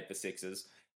dominate the Sixers.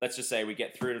 Let's just say we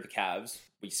get through to the Cavs.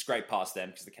 We scrape past them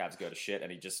because the Cavs go to shit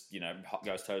and he just,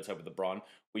 goes toe-to-toe with LeBron.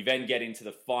 We then get into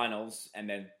the finals and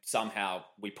then somehow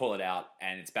we pull it out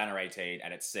and it's Banner 18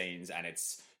 and it's Scenes and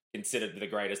it's considered the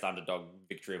greatest underdog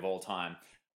victory of all time.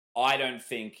 I don't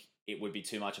think it would be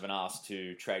too much of an ask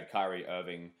to trade Kyrie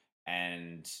Irving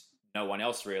and no one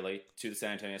else really to the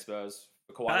San Antonio Spurs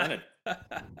for Kawhi Leonard.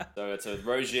 So it's a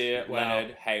Rozier,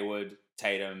 Leonard, Hayward,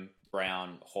 Tatum,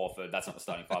 Brown, Horford. That's not the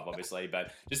starting five, obviously,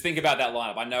 but just think about that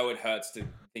lineup. I know it hurts to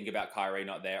think about Kyrie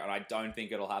not there, and I don't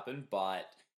think it'll happen, but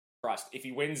Christ, if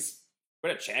he win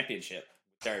a championship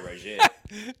with Terry Rozier,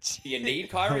 do you need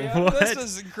Kyrie? This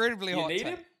is incredibly hot. You need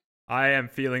him? I am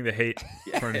feeling the heat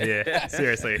from here.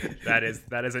 Seriously, that is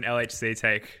an LHC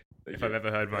take if I've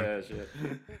ever heard one.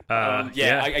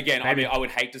 I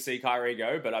would hate to see Kyrie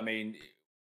go, but I mean,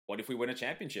 what if we win a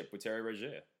championship with Terry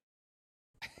Rozier?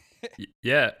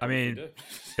 Yeah, I mean,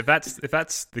 if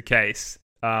that's the case,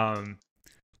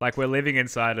 like we're living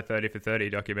inside a 30 for 30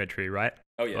 documentary, right?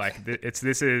 Oh yeah. Like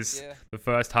this is the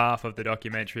first half of the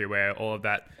documentary where all of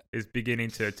that is beginning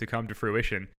to come to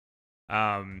fruition.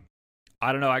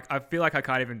 I don't know. I feel like I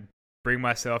can't even bring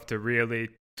myself to really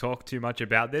talk too much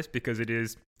about this because it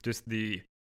is just the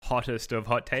hottest of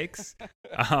hot takes.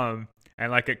 And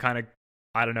like it kind of,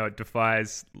 I don't know, it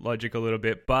defies logic a little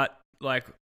bit. But like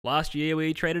last year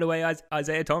we traded away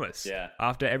Isaiah Thomas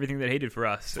after everything that he did for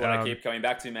us. That's what I keep coming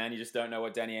back to, man. You just don't know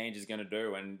what Danny Ainge is going to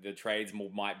do. And the trades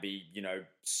might be,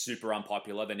 super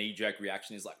unpopular. The knee-jerk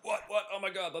reaction is like, what? Oh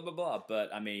my God, blah, blah, blah. But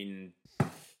I mean,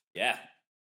 yeah.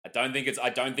 I don't think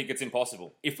it's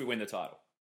impossible if we win the title.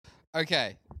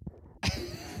 Okay.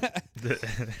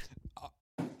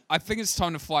 I think it's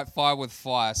time to fight fire with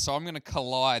fire. So I'm going to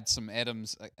collide some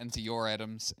atoms into your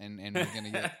atoms, and we're going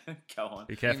to get. Go on.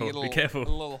 Be careful. Be careful. A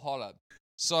little hotter.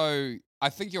 So I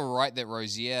think you're right that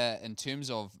Rozier, in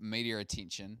terms of media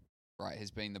attention, right,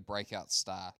 has been the breakout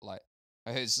star. Like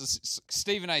I heard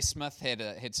Stephen A. Smith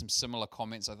had some similar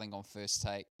comments, I think, on First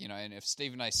Take. And if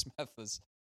Stephen A. Smith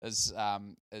is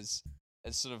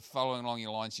sort of following along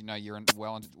your lines, you're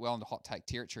well into hot take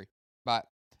territory. But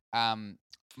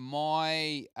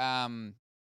my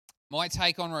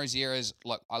take on Rozier is,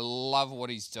 look, I love what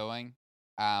he's doing.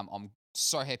 I'm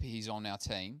so happy he's on our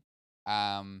team.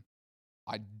 I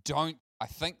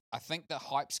think the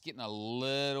hype's getting a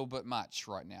little bit much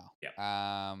right now.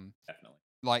 Yeah. Definitely.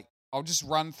 Like I'll just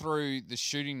run through the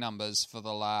shooting numbers for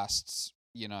the last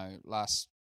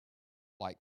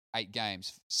 8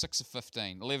 games, 6 of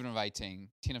 15, 11 of 18,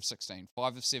 10 of 16,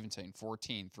 5 of 17, 4 of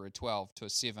 10, 3 of 12, 2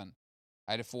 of 7,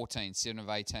 8 of 14, 7 of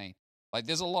 18. Like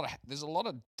there's a lot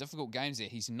of difficult games there.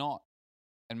 He's not,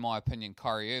 in my opinion,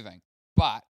 Kyrie Irving.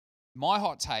 But my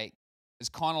hot take is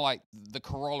kind of like the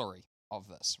corollary of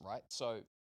this, right? So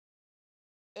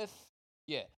if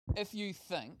you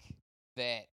think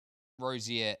that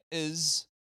Rozier is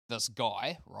this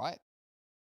guy, right?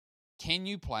 Can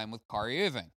you play him with Kyrie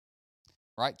Irving?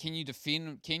 Right? Can you defend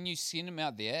him? Can you send him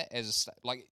out there as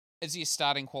is he a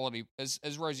starting quality? Is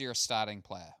Rozier a starting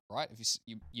player, right? If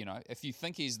if you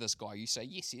think he's this guy, you say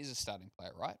yes, he is a starting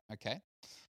player, right? Okay.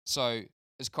 So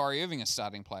is Kyrie Irving a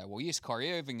starting player? Well, yes,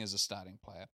 Kyrie Irving is a starting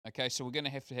player. Okay, so we're going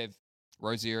to have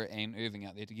Rozier and Irving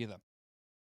out there together.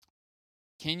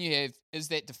 Is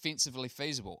that defensively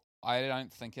feasible? I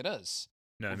don't think it is.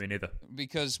 No, me neither.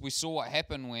 Because we saw what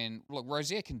happened look,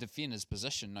 Rozier can defend his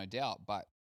position, no doubt, but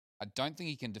I don't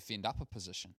think he can defend up a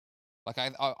position. Like,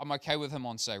 I'm okay with him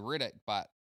on, say, Redick, but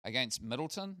against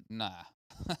Middleton, nah.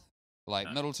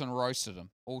 Middleton roasted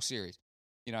him all series.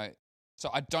 So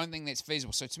I don't think that's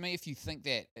feasible. So to me, if you think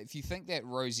that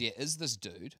Rozier is this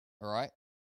dude, all right,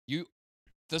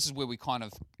 this is where we kind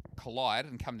of collide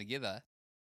and come together.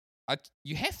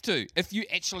 You have to. If you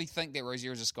actually think that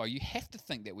Rozier is this guy, you have to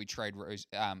think that we trade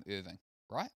Irving,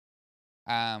 right?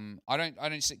 I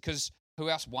don't see, because who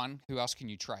else can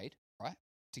you trade, right,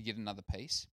 to get another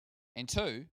piece? And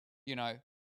two,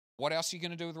 what else are you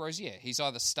going to do with Rozier? He's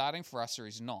either starting for us or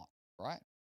he's not, right?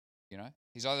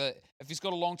 He's either, if he's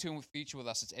got a long-term future with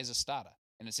us, it's as a starter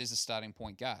and it's as a starting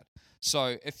point guard.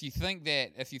 So if you think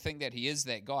that he is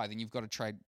that guy, then you've got to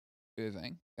trade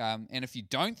Irving. And if you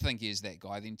don't think he is that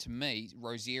guy, then to me,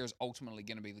 Rozier is ultimately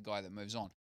going to be the guy that moves on.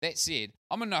 That said,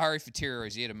 I'm in no hurry for Terry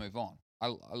Rozier to move on.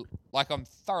 I'm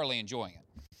thoroughly enjoying it.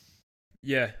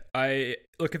 Yeah,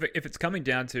 look, if it's coming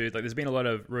down to, there's been a lot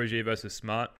of Rozier versus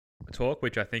Smart talk,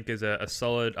 which I think is a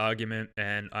solid argument,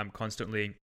 and I'm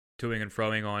constantly toing and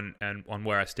froing on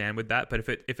where I stand with that. But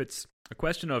if it's a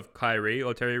question of Kyrie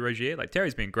or Terry Rozier,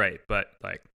 Terry's been great, but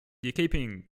you're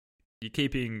keeping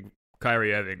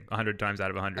Kyrie Irving 100 times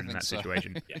out of 100 in that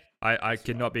situation. Yeah. I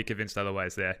cannot be convinced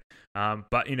otherwise there.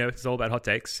 But it's all about hot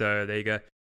takes, so there you go.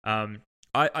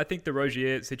 I think the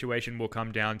Rozier situation will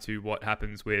come down to what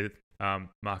happens with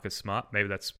Marcus Smart. Maybe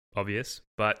that's obvious,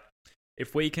 but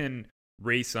if we can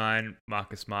re-sign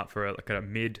Marcus Smart for a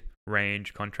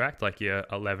mid-range contract, like your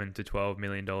 $11 to $12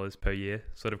 million per year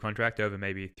sort of contract over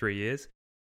maybe 3 years,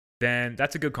 then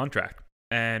that's a good contract.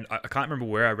 And I can't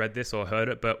remember where I read this or heard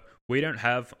it, but we don't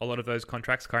have a lot of those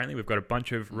contracts currently. We've got a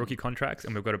bunch of rookie contracts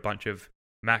and we've got a bunch of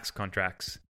max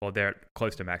contracts, or they're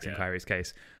close to max in Kyrie's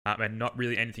case, and not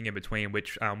really anything in between,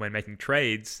 which when making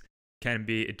trades can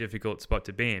be a difficult spot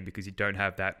to be in because you don't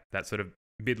have that sort of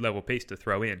mid-level piece to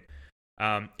throw in.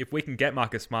 If we can get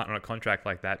Marcus Smart on a contract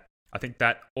like that, I think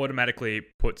that automatically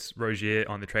puts Rozier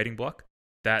on the trading block.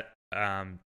 That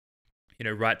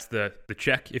writes the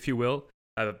check, if you will.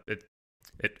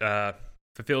 It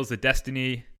fulfills the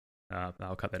destiny.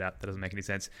 I'll cut that out. That doesn't make any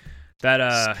sense. That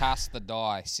casts the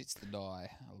die, sits the die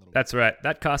a little. That's right.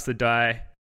 That casts the die,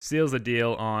 seals the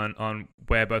deal on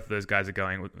where both of those guys are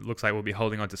going. It looks like we'll be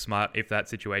holding on to Smart if that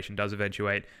situation does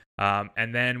eventuate.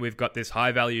 And then we've got this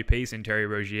high value piece in Terry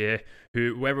Rozier,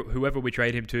 whoever we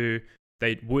trade him to,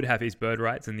 they would have his bird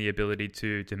rights and the ability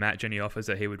to match any offers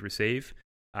that he would receive.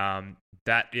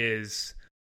 That is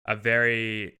a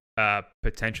very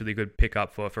potentially good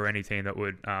pickup for any team that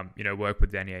would work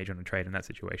with Danny Ainge on a trade in that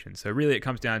situation. So really it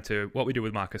comes down to what we do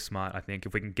with Marcus Smart. I think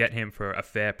if we can get him for a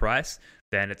fair price,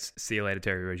 then it's see you later,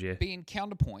 Terry Rozier. Being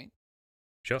counterpoint.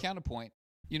 Sure. Counterpoint.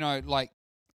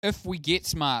 If we get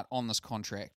Smart on this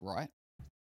contract, right,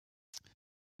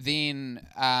 then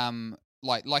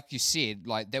like you said,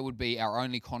 that would be our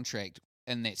only contract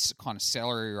in that kind of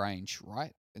salary range,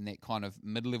 right? In that kind of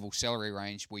mid-level salary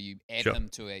range where you add him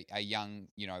to a young,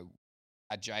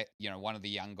 one of the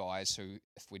young guys who,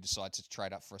 if we decide to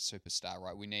trade up for a superstar,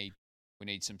 right, we need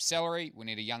some salary, we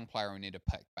need a young player, we need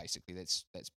a pick. Basically, that's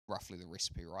roughly the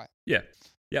recipe, right? Yeah.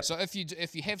 Yeah. So if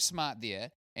you have Smart there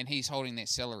and he's holding that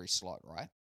salary slot, right,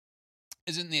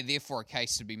 isn't there therefore a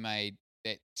case to be made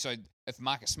that if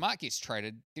Marcus Smart gets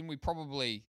traded, then we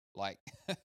probably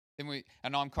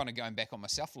and I'm kind of going back on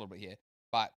myself a little bit here,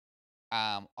 but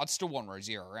I'd still want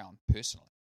Rozier around personally.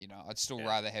 I'd still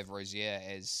rather have Rozier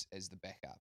as the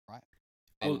backup, right?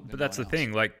 But that's the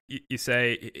thing. Like you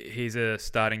say, he's a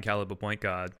starting caliber point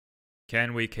guard.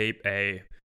 Can we keep a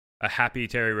happy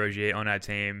Terry Rozier on our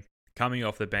team, coming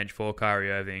off the bench for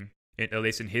Kyrie Irving, at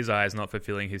least in his eyes, not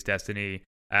fulfilling his destiny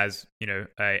as a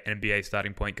NBA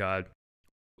starting point guard?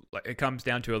 Like it comes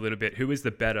down to a little bit: who is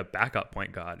the better backup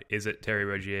point guard? Is it Terry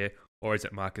Rozier? Or is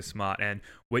it Marcus Smart? And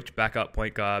which backup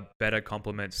point guard better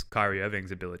complements Kyrie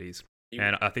Irving's abilities?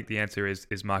 And I think the answer is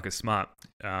Marcus Smart.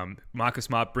 Marcus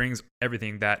Smart brings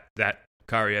everything that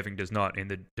Kyrie Irving does not in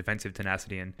the defensive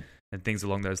tenacity and things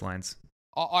along those lines.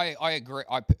 I agree.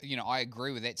 I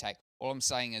agree with that take. All I'm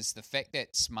saying is the fact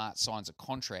that Smart signs a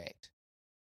contract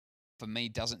for me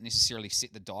doesn't necessarily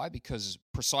set the die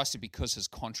precisely because his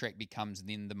contract becomes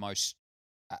then the most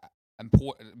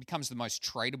important. It becomes the most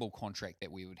tradable contract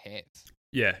that we would have.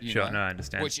 Yeah, you sure. know? No, I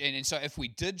understand. Which and so if we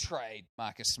did trade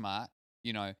Marcus Smart,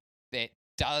 that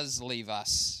does leave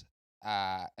us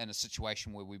in a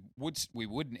situation where we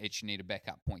wouldn't actually need a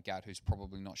backup point guard who's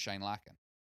probably not Shane Larkin.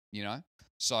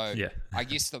 So Yeah. I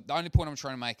guess the only point I'm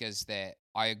trying to make is that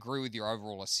I agree with your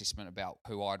overall assessment about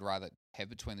who I'd rather have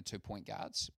between the 2 point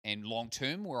guards and long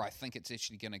term where I think it's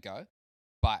actually going to go.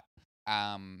 But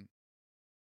I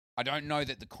don't know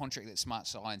that the contract that Smart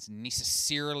signs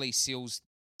necessarily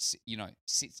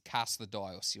casts the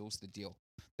die or seals the deal.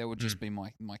 That would just be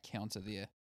my counter there.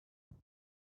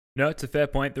 No, it's a fair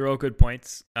point. They're all good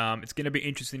points. It's going to be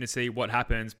interesting to see what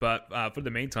happens. But for the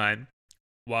meantime,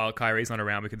 while Kyrie's not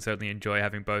around, we can certainly enjoy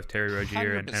having both Terry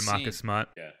Rozier and Marcus Smart.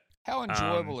 Yeah. How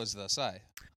enjoyable is this, eh?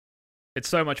 It's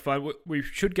so much fun. We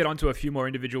should get onto a few more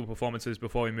individual performances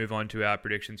before we move on to our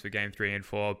predictions for Game 3 and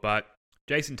 4. But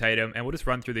Jason Tatum, and we'll just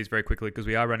run through these very quickly because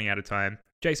we are running out of time.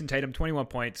 Jason Tatum, 21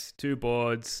 points, 2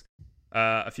 boards,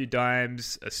 a few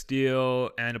dimes, a steal,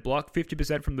 and a block,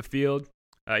 50% from the field.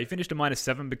 He finished a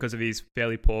 -7 because of his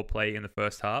fairly poor play in the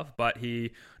first half, but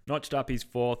he notched up his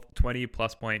 4th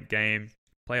 20-plus point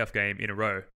playoff game in a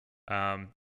row,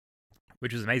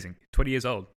 which is amazing. 20 years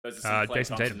old. Those are some Klay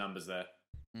Jason Thompson Tatum numbers there.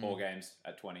 4 games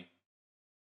at 20.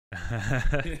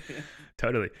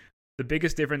 Totally. The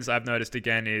biggest difference I've noticed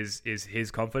again is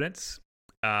his confidence,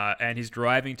 and he's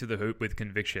driving to the hoop with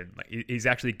conviction. Like he's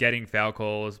actually getting foul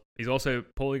calls. He's also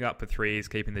pulling up for threes,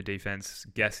 keeping the defense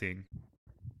guessing,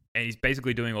 and he's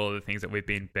basically doing all of the things that we've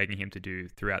been begging him to do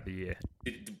throughout the year.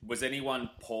 Was anyone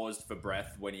paused for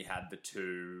breath when he had the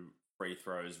 2 free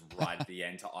throws right at the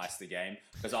end to ice the game?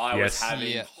 Because I was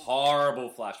having horrible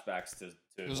flashbacks to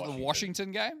it was the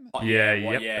Washington game?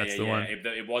 That's the one.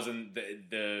 It wasn't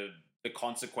the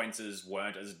consequences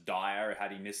weren't as dire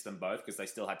had he missed them both because they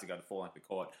still had to go to full length of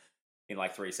court in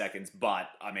like 3 seconds. But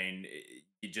I mean,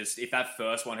 if that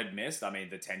first one had missed, I mean,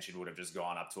 the tension would have just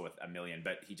gone up to a million.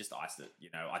 But he just iced it.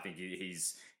 I think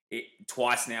he's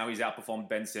twice now he's outperformed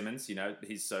Ben Simmons.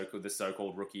 He's the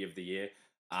so-called rookie of the year.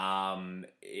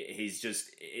 He's just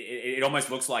it almost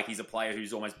looks like he's a player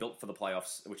who's almost built for the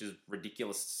playoffs, which is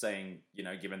ridiculous saying,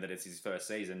 given that it's his first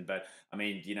season. But I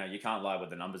mean, you can't lie with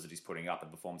the numbers that he's putting up, the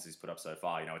performances he's put up so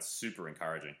far. It's super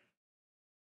encouraging.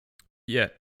 Yeah,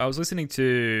 I was listening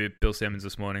to Bill Simmons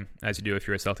this morning, as you do if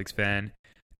you're a Celtics fan,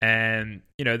 and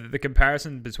the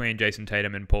comparison between Jason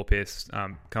Tatum and Paul Pierce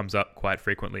comes up quite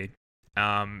frequently.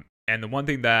 And the one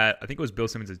thing that I think it was Bill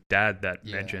Simmons' dad that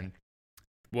mentioned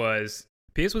was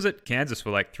Pierce was at Kansas for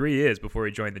like 3 years before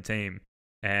he joined the team.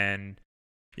 And,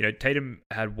 Tatum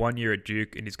had 1 year at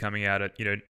Duke and he's coming out at,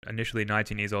 initially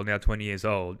 19 years old, now 20 years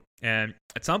old. And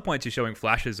at some points he's showing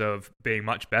flashes of being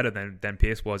much better than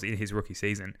Pierce was in his rookie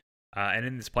season. And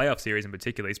in this playoff series in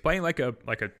particular, he's playing like a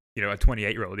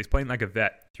 28-year-old. He's playing like a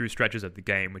vet through stretches of the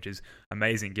game, which is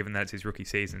amazing given that it's his rookie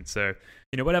season. So,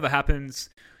 whatever happens,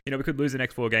 we could lose the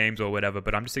next 4 games or whatever,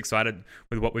 but I'm just excited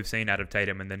with what we've seen out of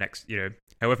Tatum in the next,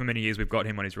 however many years we've got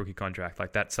him on his rookie contract.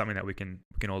 Like that's something that we can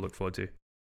all look forward to.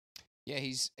 Yeah,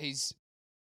 he's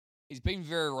been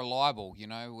very reliable,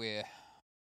 where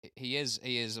he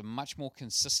is a much more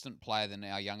consistent player than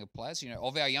our younger players.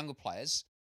 Of our younger players,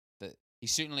 he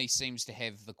certainly seems to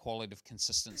have the quality of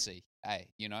consistency,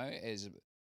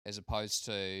 as opposed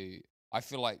to I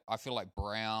feel like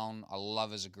Brown. I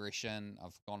love his aggression.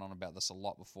 I've gone on about this a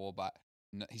lot before, but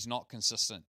he's not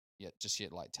consistent yet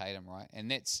like Tatum, right? And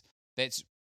that's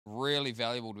really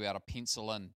valuable to be able to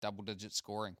pencil in double-digit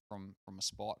scoring from a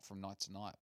spot from night to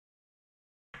night.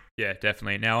 Yeah,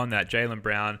 definitely. Now on that, Jaylen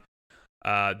Brown,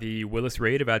 the Willis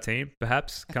Reed of our team,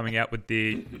 perhaps, coming out with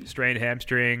the strained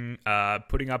hamstring,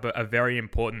 putting up a very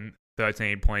important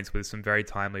 13 points with some very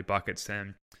timely buckets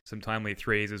and some timely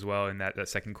threes as well in that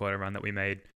second quarter run that we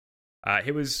made.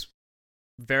 He was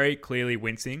very clearly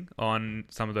wincing on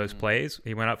some of those plays.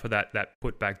 He went up for that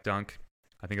put-back dunk,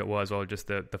 I think it was, or just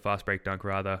the fast break dunk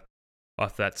rather,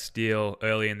 off that steal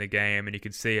early in the game, and you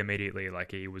could see immediately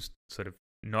like he was sort of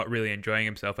not really enjoying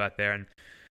himself out there. And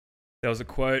there was a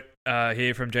quote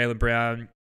here from Jaylen Brown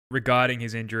regarding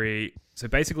his injury. So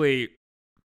basically,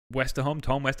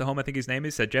 Tom Westerholm, I think his name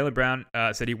is, said Jaylen Brown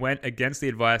said he went against the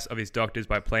advice of his doctors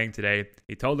by playing today.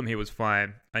 He told them he was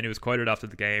fine, and he was quoted after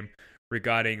the game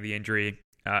regarding the injury.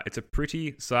 It's a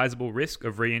pretty sizable risk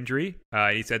of re-injury.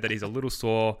 He said that he's a little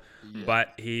sore,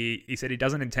 but he said he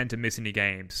doesn't intend to miss any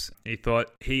games. He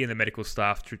thought he and the medical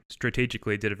staff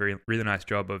strategically did a really nice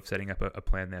job of setting up a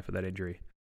plan there for that injury.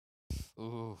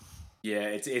 Ooh. Yeah,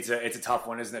 it's a tough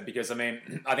one, isn't it? Because I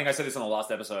mean, I think I said this on the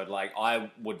last episode. Like,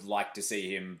 I would like to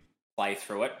see him play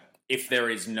through it if there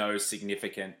is no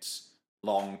significant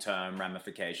long-term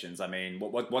ramifications. I mean,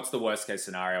 what's the worst case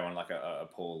scenario on like a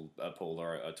pull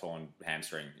or a torn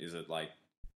hamstring? Is it like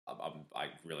I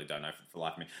really don't know for the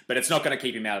life of me, but it's not going to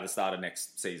keep him out of the start of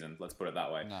next season. Let's put it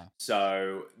that way. No.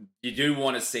 So you do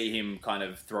want to see him kind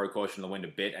of throw caution to the wind a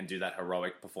bit and do that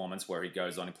heroic performance where he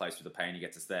goes on, he plays through the pain, he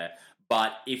gets us there.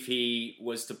 But if he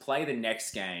was to play the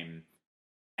next game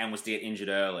and was to get injured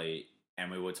early,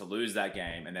 and we were to lose that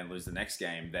game and then lose the next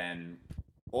game, then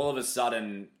all of a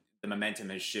sudden the momentum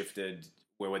has shifted.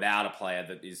 We're without a player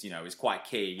that is, is quite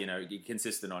key,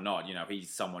 consistent or not.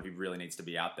 He's someone who really needs to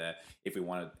be out there if we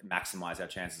want to maximize our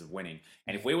chances of winning.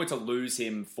 And if we were to lose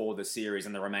him for the series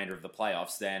and the remainder of the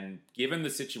playoffs, then given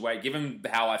the situation, given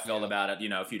how I felt about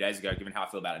it, a few days ago, given how I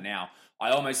feel about it now,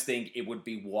 I almost think it would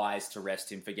be wise to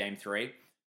rest him for game 3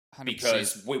 100%.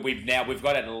 Because we've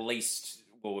got at least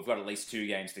 2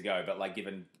 games to go. But like,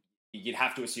 given you'd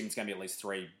have to assume it's going to be at least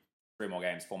 4 more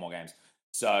games.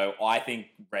 So I think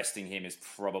resting him is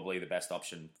probably the best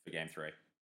option for game 3.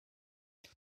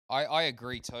 I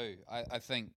agree too. I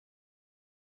think,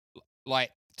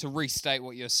 like, to restate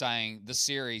what you're saying, the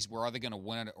series, we're either going to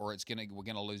win it or we're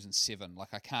going to lose in 7. Like,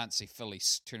 I can't see Philly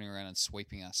turning around and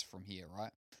sweeping us from here,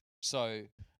 right? So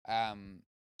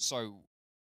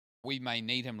we may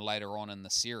need him later on in the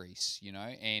series,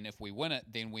 and if we win it,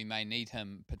 then we may need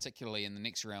him particularly in the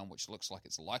next round, which looks like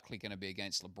it's likely going to be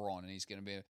against LeBron, and he's going to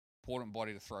be an important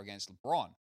body to throw against LeBron.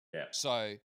 Yeah.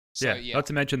 So yeah. Not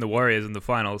to mention the Warriors in the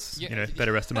finals.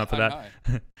 Better rest him up for that.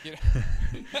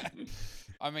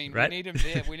 I mean, right? We need him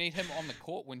there. We need him on the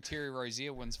court when Terry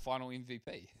Rozier wins final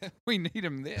MVP. We need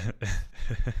him there.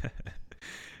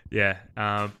 Yeah,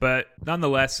 but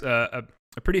nonetheless, a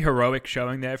pretty heroic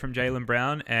showing there from Jaylen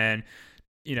Brown, and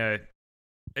it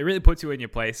really puts you in your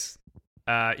place.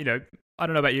 I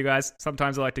don't know about you guys.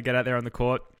 Sometimes I like to get out there on the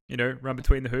court, run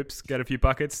between the hoops, get a few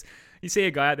buckets. You see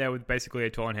a guy out there with basically a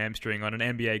torn hamstring on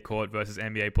an NBA court versus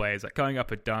NBA players, like going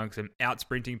up at dunks and out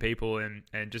sprinting people and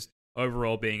just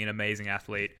overall being an amazing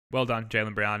athlete. Well done,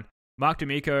 Jaylen Brown. Mark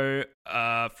D'Amico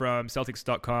from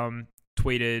Celtics.com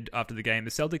tweeted after the game,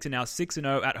 the Celtics are now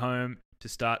 6-0 at home to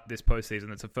start this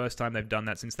postseason. It's the first time they've done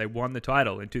that since they won the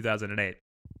title in 2008.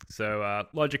 So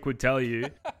logic would tell you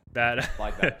that... I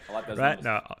like that. I like those right?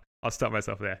 numbers. No, I'll stop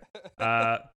myself there.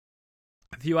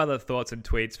 A few other thoughts and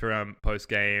tweets from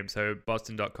post-game. So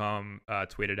Boston.com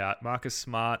tweeted out, Marcus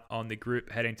Smart on the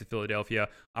group heading to Philadelphia.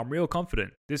 I'm real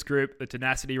confident. This group, the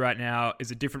tenacity right now,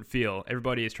 is a different feel.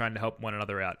 Everybody is trying to help one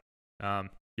another out.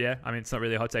 Yeah, I mean, it's not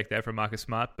really a hot take there from Marcus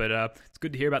Smart, but it's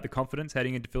good to hear about the confidence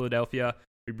heading into Philadelphia.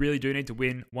 We really do need to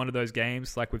win one of those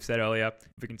games, like we've said earlier. If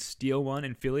we can steal one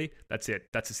in Philly, that's it.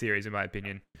 That's a series, in my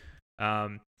opinion.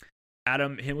 Adam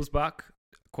Himmelsbach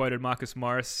quoted Marcus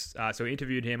Morris. So he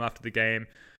interviewed him after the game.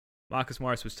 Marcus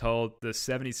Morris was told the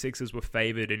 76ers were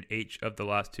favored in each of the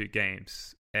last 2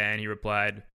 games. And he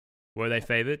replied, were they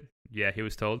favored? Yeah, he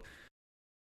was told.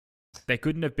 They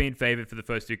couldn't have been favored for the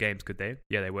first 2 games, could they?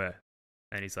 Yeah, they were.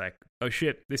 And he's like, oh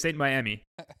shit, this ain't Miami.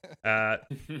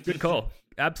 Good call.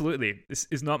 Absolutely. This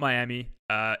is not Miami.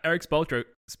 Eric Spoelstra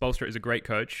is a great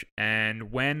coach.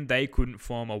 And when they couldn't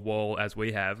form a wall as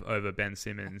we have over Ben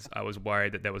Simmons, I was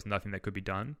worried that there was nothing that could be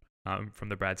done from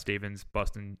the Brad Stevens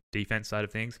Boston defense side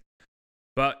of things.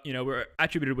 But, we're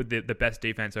attributed with the best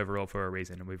defense overall for a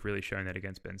reason. And we've really shown that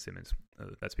against Ben Simmons.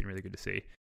 That's been really good to see.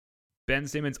 Ben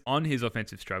Simmons on his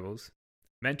offensive struggles.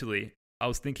 Mentally, I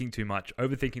was thinking too much,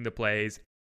 overthinking the plays,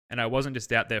 and I wasn't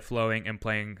just out there flowing and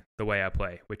playing the way I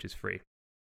play, which is free.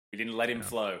 We didn't let him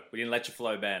flow. We didn't let you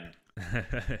flow, Ben.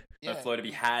 No flow to be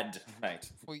had,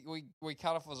 mate. We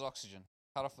cut off his oxygen.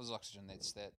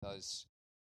 That's those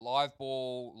live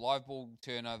ball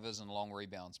turnovers and long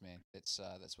rebounds, man. That's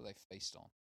what they feast on.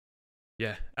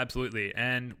 Yeah, absolutely.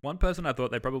 And one person I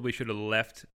thought they probably should have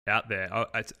left out there.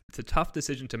 It's a tough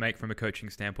decision to make from a coaching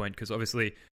standpoint because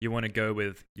obviously you want to go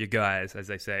with your guys, as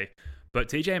they say. But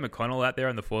TJ McConnell out there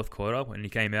in the fourth quarter when he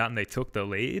came out and they took the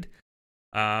lead,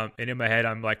 and in my head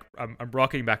I'm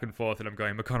rocking back and forth and I'm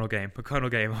going, McConnell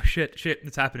game, oh shit,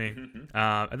 it's happening.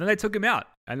 And then they took him out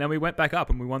and then we went back up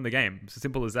and we won the game. It's as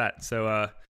simple as that. So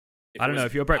I don't know,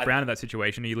 if you're Brett Brown in that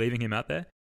situation, are you leaving him out there?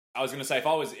 I was going to say,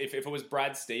 if it was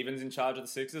Brad Stevens in charge of the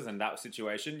Sixers in that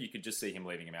situation, you could just see him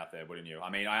leaving him out there, wouldn't you? I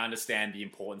mean, I understand the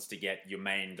importance to get your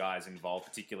main guys involved,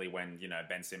 particularly when,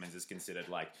 Ben Simmons is considered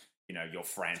like, your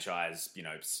franchise,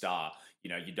 star.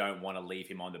 You don't want to leave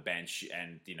him on the bench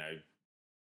and,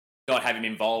 not have him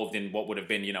involved in what would have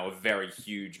been, a very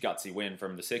huge gutsy win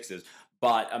from the Sixers.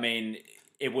 But, I mean,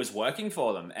 it was working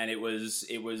for them and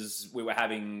we were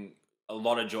having a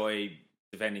lot of joy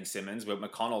defending Simmons, but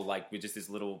McConnell, like, with just this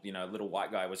little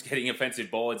white guy, was getting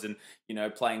offensive boards and,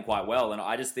 playing quite well. And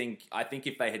I think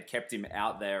if they had kept him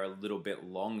out there a little bit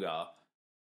longer,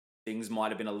 things might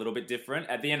have been a little bit different.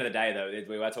 At the end of the day, though,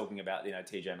 we were talking about,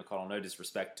 TJ McConnell, no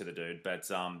disrespect to the dude, but,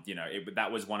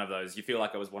 that was one of those, you feel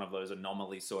like it was one of those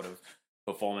anomaly sort of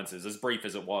performances, as brief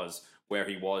as it was, where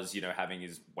he was, having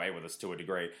his way with us to a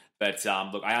degree. But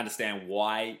look, I understand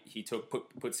why he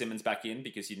put Simmons back in,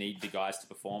 because you need the guys to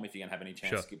perform if you're gonna have any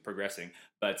chance of progressing.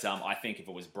 But I think if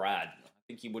it was Brad, I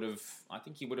think he would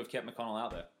have kept McConnell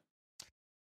out there.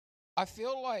 I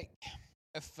feel like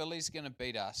if Philly's gonna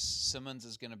beat us, Simmons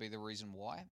is gonna be the reason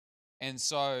why. And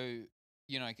so,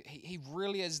 he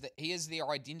really is their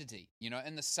identity.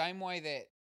 In the same way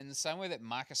that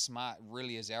Marcus Smart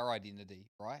really is our identity,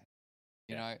 right?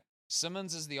 You know,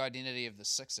 Simmons is the identity of the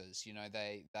Sixers.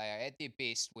 They are at their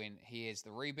best when he has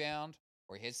the rebound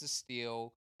or he has the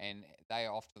steal, and they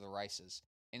are off to the races.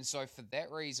 And so for that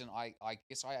reason, I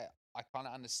guess I kind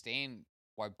of understand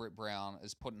why Brett Brown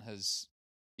is putting his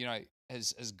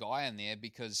guy in there,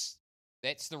 because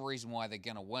that's the reason why they're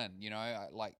gonna win.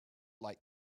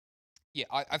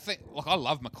 I think, look, I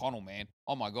love McConnell, man.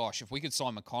 Oh my gosh, if we could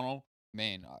sign McConnell,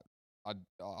 man,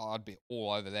 I'd be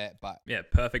all over that. But yeah,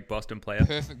 perfect Boston player.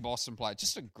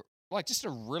 Just a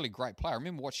really great player. I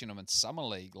remember watching him in Summer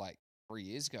League like 3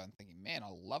 years ago and thinking, man, I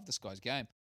love this guy's game.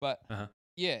 But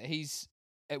yeah,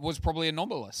 it was probably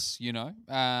anomalous, in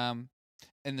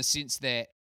the sense that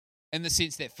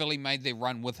Philly made their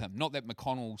run with him. Not that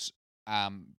McConnell's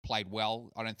played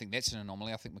well. I don't think that's an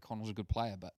anomaly. I think McConnell's a good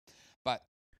player, but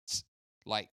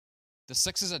like, the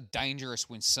Sixers are dangerous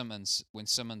when Simmons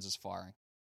is firing,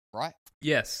 right?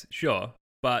 Yes, sure.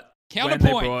 But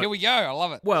counterpoint. Here we go. I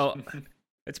love it. Well,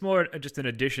 it's more just an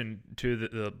addition to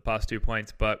the past 2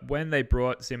 points. But when they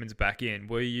brought Simmons back in,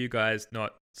 were you guys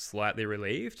not slightly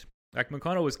relieved? Like,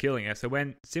 McConnell was killing us. So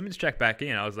when Simmons checked back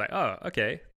in, I was like, oh,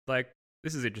 okay. Like,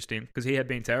 this is interesting, because he had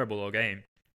been terrible all game.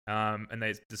 And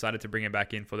they decided to bring him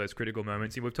back in for those critical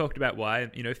moments. And we've talked about why,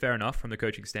 fair enough from the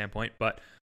coaching standpoint. But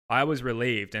I was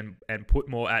relieved and put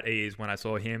more at ease when I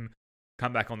saw him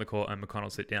come back on the court and McConnell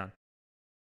sit down.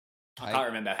 I can't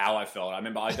remember how I felt. I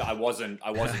remember I wasn't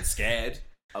scared.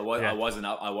 I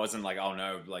wasn't like, oh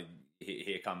no, like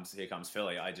here comes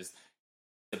Philly.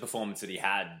 The performance that he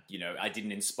had, I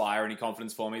didn't inspire any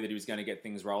confidence for me that he was going to get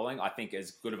things rolling. I think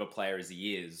as good of a player as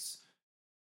he is,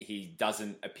 he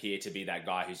doesn't appear to be that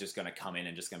guy who's just going to come in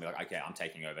and just going to be like, okay, I'm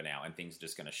taking over now, and things are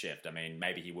just going to shift. I mean,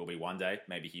 maybe he will be one day.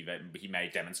 Maybe he may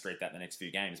demonstrate that in the next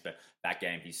few games, but that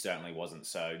game he certainly wasn't.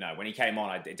 So no, when he came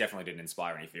on, it definitely didn't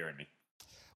inspire any fear in me.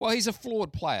 Well, he's a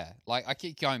flawed player. Like, I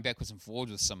keep going backwards and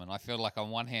forwards with Simmons. I feel like on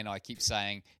one hand I keep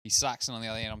saying he sucks, and on the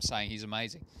other hand I'm saying he's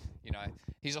amazing.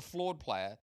 He's a flawed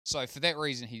player. So for that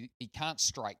reason, he can't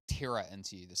strike terror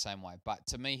into you the same way. But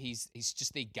to me, he's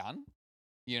just their gun.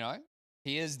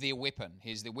 He is their weapon.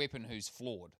 He's their weapon who's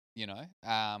flawed.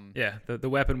 Yeah, the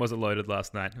weapon wasn't loaded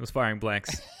last night. It was firing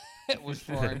blanks. It was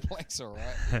firing blanks, all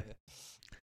right. Yeah.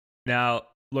 Now,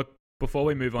 look, before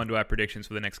we move on to our predictions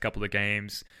for the next couple of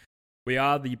games, we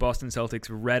are the Boston Celtics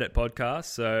Reddit podcast,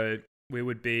 so we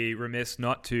would be remiss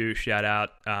not to shout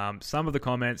out some of the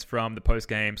comments from the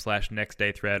post-game/next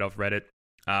day thread of Reddit.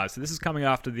 So this is coming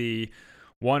after the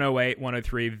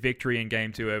 108-103 victory in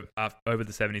Game 2 over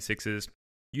the 76ers.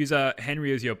 User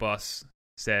Henry is your boss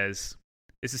says,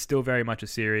 this is still very much a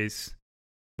series.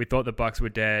 We thought the Bucks were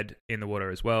dead in the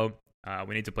water as well.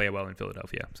 We need to play well in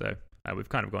Philadelphia. So we've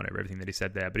kind of gone over everything that he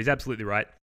said there, but he's absolutely right.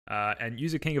 And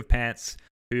user King of Pants,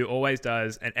 who always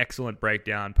does an excellent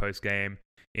breakdown post-game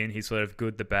in his sort of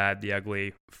good, the bad, the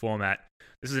ugly format.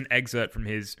 This is an excerpt from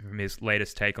his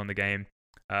latest take on the game.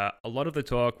 A lot of the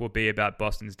talk will be about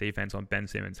Boston's defense on Ben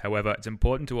Simmons. However, it's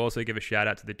important to also give a shout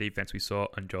out to the defense we saw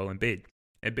on Joel Embiid.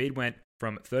 Embiid went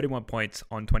from 31 points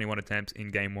on 21 attempts in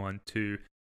Game 1 to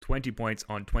 20 points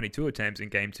on 22 attempts in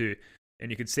Game 2, and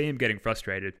you could see him getting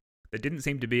frustrated. There didn't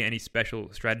seem to be any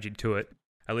special strategy to it,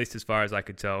 at least as far as I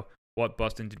could tell. What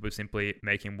Boston did was simply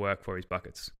make him work for his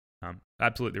buckets.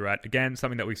 Absolutely right. Again,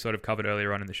 something that we sort of covered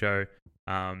earlier on in the show.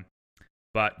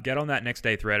 But get on that next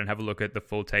day thread and have a look at the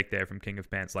full take there from King of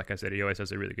Pants. Like I said, he always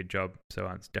does a really good job, so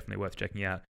it's definitely worth checking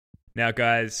out. Now,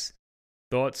 guys,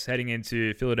 thoughts heading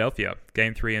into Philadelphia,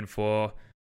 Game 3 and 4,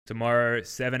 tomorrow,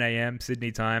 7 a.m.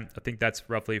 Sydney time. I think that's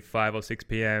roughly 5 or 6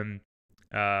 p.m.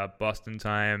 Boston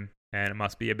time, and it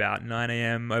must be about 9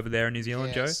 a.m. over there in New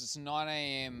Zealand, Joe? It's 9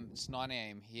 a.m. It's 9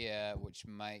 a.m. here, which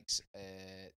makes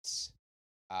it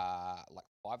like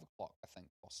 5 o'clock, I think,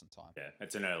 Boston time. Yeah,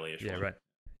 it's an early-ish one. Yeah, right.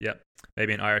 Yep.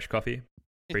 Maybe an Irish coffee,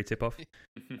 free tip-off.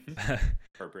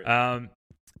 Appropriate.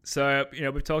 So,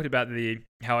 we've talked about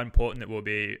how important it will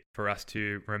be for us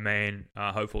to remain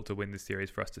hopeful to win this series,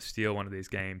 for us to steal one of these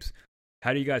games.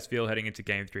 How do you guys feel heading into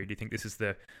Game 3? Do you think this is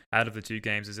out of the two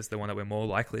games, is this the one that we're more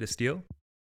likely to steal?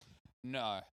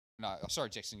 No. Oh, sorry,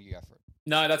 Jackson, you go for it.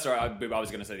 No, that's all right. I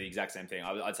was going to say the exact same thing.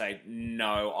 I'd say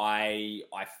no. I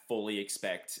fully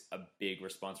expect a big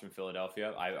response from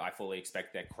Philadelphia. I fully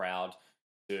expect their crowd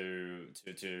to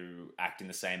act in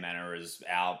the same manner as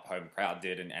our home crowd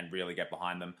did and really get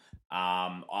behind them.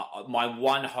 My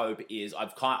one hope is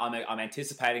I'm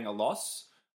anticipating a loss.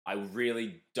 I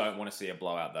really don't want to see a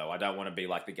blowout though. I don't want to be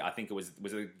like I think it was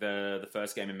the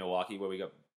first game in Milwaukee where we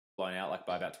got blown out like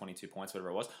by about 22 points, whatever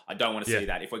it was. I don't want to see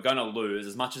that. If we're going to lose,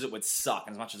 as much as it would suck,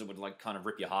 as much as it would like kind of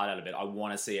rip your heart out of it, I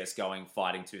want to see us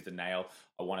fighting tooth and nail.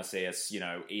 I want to see us,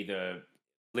 either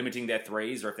limiting their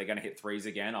threes, or if they're going to hit threes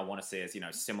again, I want to see us,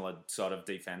 similar sort of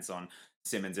defense on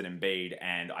Simmons and Embiid.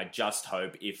 And I just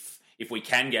hope if we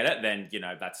can get it, then,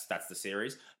 that's the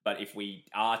series. But if we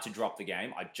are to drop the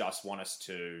game, I just want us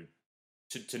to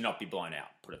not be blown out,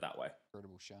 put it that way.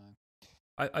 Incredible showing.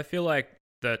 I feel like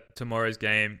that tomorrow's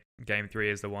game 3,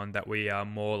 is the one that we are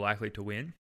more likely to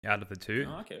win out of the two.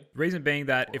 Oh, okay. Reason being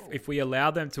that if we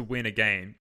allow them to win a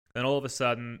game, then all of a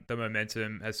sudden the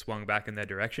momentum has swung back in their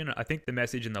direction. I think the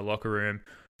message in the locker room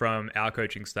from our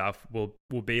coaching staff will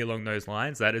be along those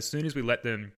lines, that as soon as we let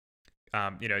them,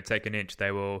 take an inch,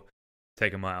 they will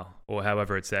take a mile, or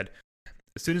however it's said.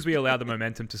 As soon as we allow the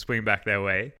momentum to swing back their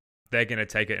way, they're going to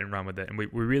take it and run with it. And we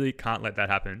really can't let that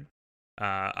happen.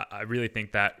 I really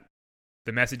think that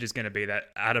the message is going to be that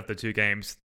out of the two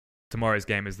games, tomorrow's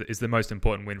game is the most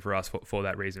important win for us for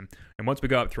that reason. And once we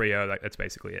go up 3-0, that's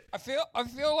basically it. I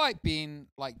feel like, Ben,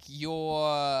 like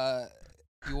your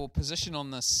position on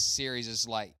this series is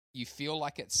like, you feel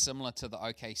like it's similar to the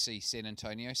OKC San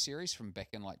Antonio series from back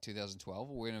in like 2012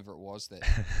 or whenever it was that.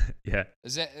 Yeah.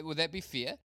 Would that be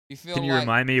fair? Can you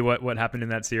remind me what happened in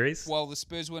that series? Well, the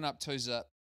Spurs went up 2-0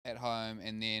 at home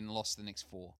and then lost the next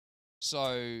 4.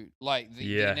 So, like,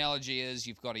 the analogy is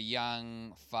you've got a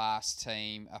young, fast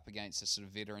team up against a sort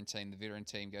of veteran team. The veteran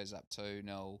team goes up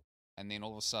 2-0, and then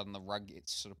all of a sudden the rug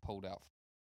gets sort of pulled out.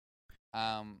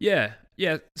 Yeah,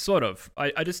 sort of.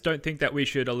 I just don't think that we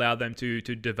should allow them to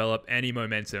develop any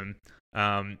momentum.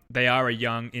 They are a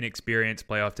young, inexperienced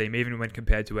playoff team, even when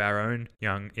compared to our own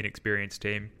young, inexperienced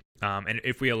team. And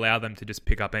if we allow them to just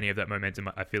pick up any of that momentum,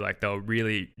 I feel like they'll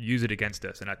really use it against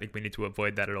us. And I think we need to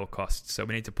avoid that at all costs. So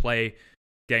we need to play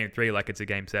Game 3 like it's a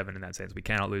Game 7 in that sense. We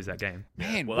cannot lose that game.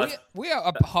 Man, we are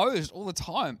opposed all the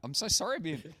time. I'm so sorry,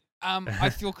 Ben. I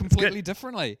feel completely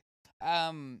differently.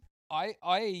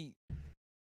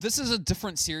 This is a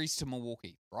different series to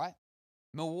Milwaukee, right?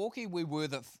 Milwaukee, we were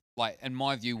in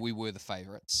my view, we were the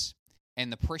favorites. And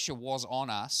the pressure was on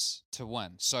us to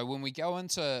win. So when we go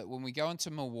into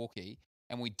Milwaukee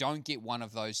and we don't get one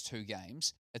of those two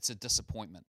games, it's a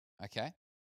disappointment. Okay.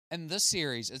 In this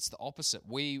series, it's the opposite.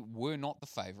 We were not the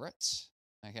favorites.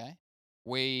 Okay.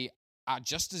 We are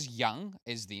just as young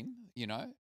as them.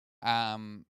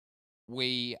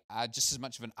 We are just as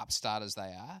much of an upstart as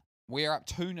they are. We are up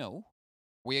 2-0.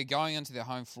 We are going into their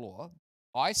home floor.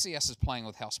 I see us as playing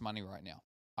with house money right now.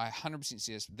 I 100%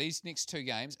 see us. These next two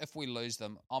games, if we lose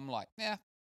them, I'm like,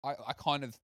 I kind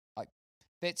of, like,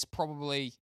 that's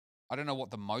probably, I don't know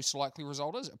what the most likely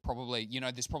result is. Probably,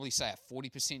 there's probably, say, a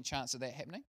 40% chance of that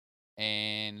happening.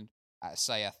 And,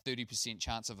 say, a 30%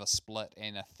 chance of a split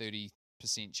and a 30%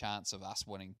 chance of us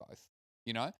winning both,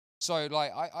 So,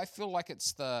 like, I feel like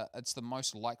it's the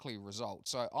most likely result.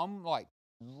 So, I'm, like,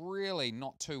 really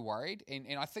not too worried.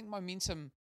 And I think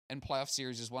momentum in playoff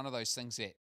series is one of those things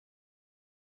that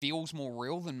feels more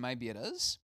real than maybe it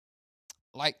is.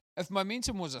 Like, if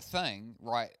momentum was a thing,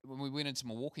 right, when we went into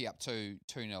Milwaukee up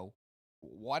 2-0,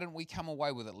 why didn't we come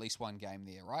away with at least one game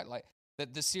there, right? Like,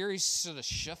 the series sort of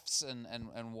shifts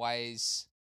in ways,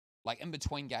 like, in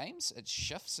between games, it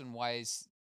shifts in ways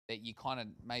that you kind of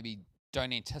maybe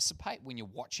don't anticipate when you're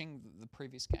watching the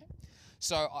previous game.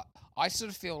 So I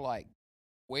sort of feel like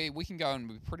we can go and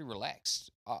be pretty relaxed.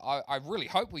 I really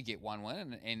hope we get one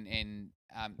win, and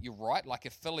you're right. Like,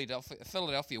 if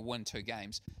Philadelphia win two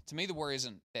games, to me the worry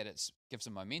isn't that it gives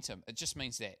them momentum. It just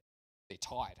means that they're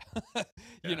tied.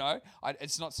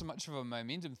 It's not so much of a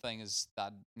momentum thing as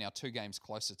they're now 2 games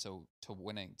closer to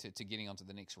winning, to getting onto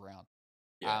the next round.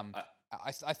 Yeah,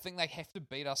 I think they have to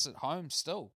beat us at home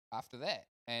still after that.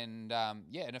 And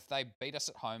and if they beat us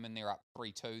at home and they're up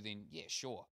 3-2, then yeah,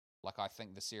 sure. Like, I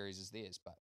think the series is theirs,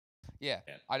 but yeah,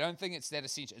 I don't think it's that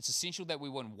essential. It's essential that we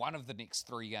win one of the next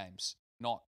 3 games,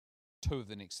 not 2 of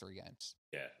the next 3 games.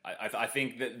 Yeah, I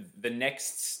think that the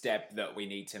next step that we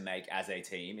need to make as a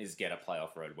team is get a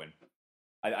playoff road win.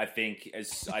 I think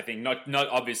not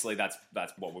obviously that's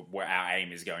where our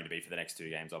aim is going to be for the next 2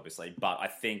 games, obviously. But I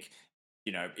think,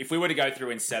 if we were to go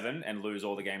through in 7 and lose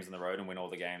all the games on the road and win all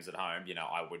the games at home,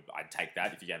 I'd take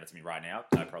that. If you gave it to me right now,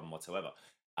 no problem whatsoever.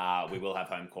 We will have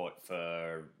home court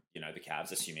for the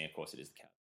Cavs, assuming of course it is the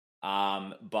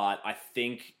Cavs. But I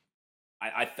think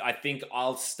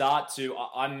I'll start to.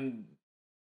 I'm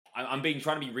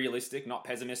trying to be realistic, not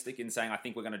pessimistic, in saying I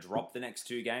think we're going to drop the next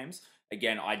 2 games.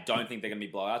 Again, I don't think they're going to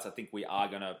be blowouts. I think we are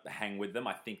going to hang with them.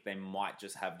 I think they might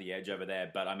just have the edge over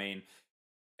there. But I mean,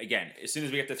 again, as soon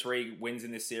as we get to 3 wins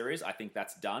in this series, I think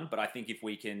that's done. But I think if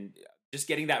we can just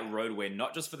getting that road win,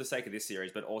 not just for the sake of this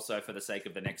series, but also for the sake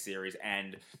of the next series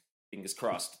and, fingers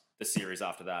crossed, the series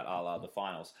after that, a la the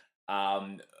finals.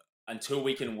 Until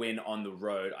we can win on the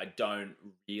road, I don't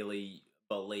really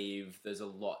believe there's a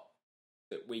lot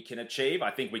that we can achieve.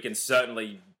 I think we can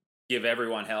certainly give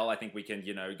everyone hell. I think we can,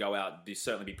 go out,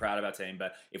 certainly be proud of our team.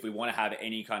 But if we want to have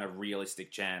any kind of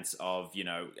realistic chance of,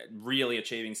 really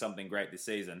achieving something great this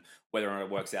season, whether or not it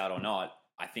works out or not,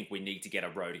 I think we need to get a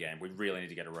road game. We really need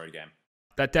to get a road game.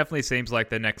 That definitely seems like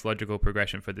the next logical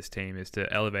progression for this team is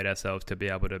to elevate ourselves to be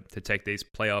able to take these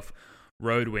playoff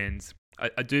road wins.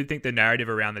 I do think the narrative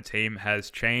around the team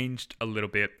has changed a little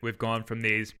bit. We've gone from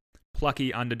these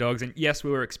plucky underdogs, and yes, we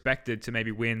were expected to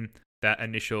maybe win that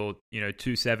initial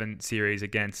 2-7 series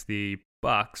against the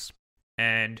Bucks,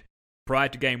 and prior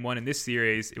to game 1 in this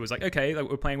series, it was like, okay,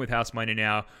 we're playing with house money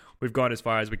now. We've gone as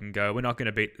far as we can go. We're not going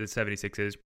to beat the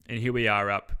 76ers, and here we are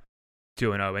up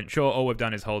 2-0. And sure, all we've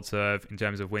done is hold serve in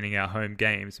terms of winning our home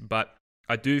games, but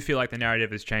I do feel like the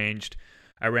narrative has changed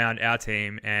around our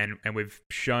team, and we've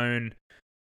shown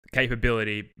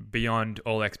capability beyond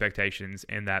all expectations,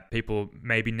 in that people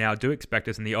maybe now do expect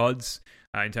us, and the odds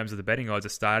in terms of the betting odds are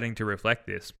starting to reflect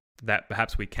this, that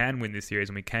perhaps we can win this series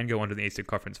and we can go on to the Eastern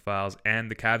Conference Finals,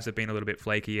 and the Cavs have been a little bit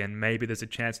flaky, and maybe there's a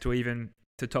chance to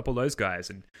topple those guys.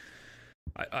 And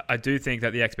I do think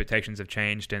that the expectations have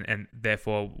changed, and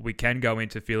therefore we can go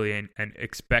into Philly and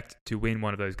expect to win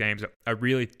one of those games. I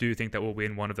really do think that we'll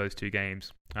win one of those 2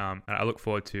 games. And I look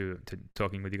forward to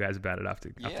talking with you guys about it after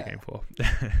game 4.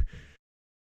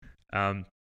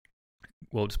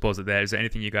 We'll just pause it there. Is there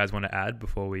anything you guys want to add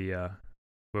before we're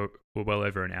well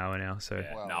over an hour now? So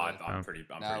I'm pretty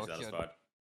satisfied.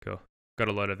 Cool. Got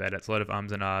a lot of edits, a lot of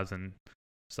ums and ahs and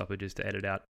stoppages to edit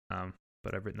out.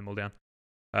 But I've written them all down.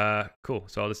 Cool.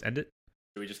 So I'll just end it.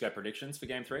 Do we just go predictions for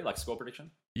game 3, like score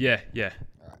prediction? Yeah.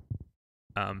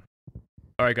 All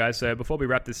right, guys. So before we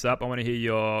wrap this up, I want to hear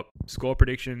your score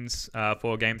predictions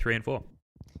for game 3 and 4.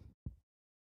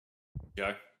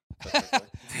 Go.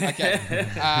 Okay.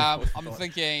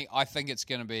 I think it's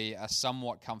going to be a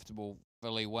somewhat comfortable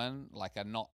Philly win, like a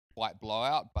not quite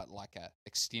blowout, but like a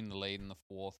extend the lead in the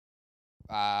 4th.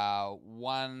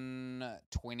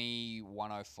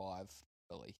 120-105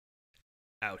 Philly.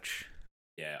 Ouch.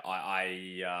 Yeah,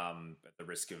 I at the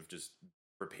risk of just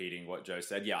repeating what Joe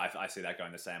said, I see that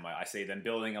going the same way. I see them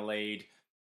building a lead,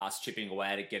 us chipping away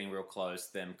at it, getting real close,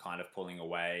 them kind of pulling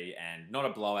away, and not a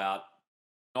blowout,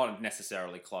 not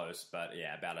necessarily close, but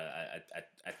about a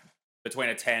between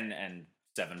a 10 and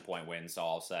 7 point win. So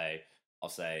I'll say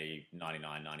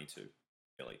 99-92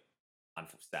 Philly.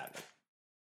 Sadly.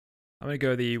 I'm going to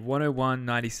go the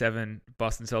 101-97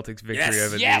 Boston Celtics victory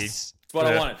over That's what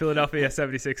I wanted. Philadelphia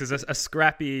 76ers. A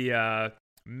scrappy,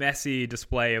 messy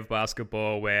display of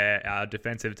basketball where our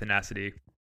defensive tenacity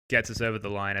gets us over the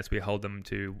line as we hold them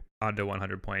to under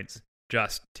 100 points,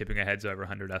 just tipping our heads over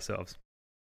 100 ourselves.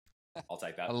 I'll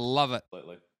take that. I love it.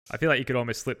 Absolutely. I feel like you could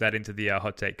almost slip that into the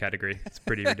hot take category. It's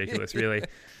pretty ridiculous, really.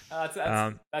 That's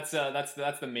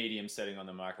the medium setting on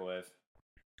the microwave.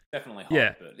 Definitely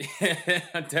hot,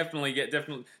 but definitely you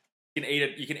can eat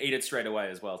it. You can eat it straight away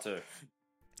as well too.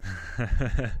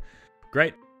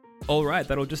 Great. All right,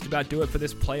 that'll just about do it for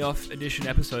this playoff edition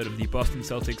episode of the Boston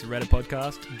Celtics Reddit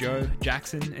podcast. Joe,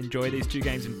 Jackson, enjoy these 2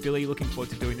 games in Philly. Looking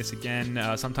forward to doing this again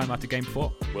sometime after game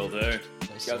 4. Will do. Go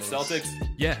Celtics.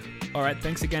 Yeah. All right.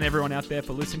 Thanks again, everyone out there,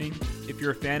 for listening. If you're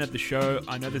a fan of the show,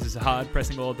 I know this is hard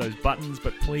pressing all of those buttons,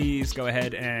 but please go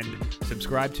ahead and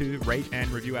subscribe to, rate, and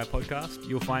review our podcast.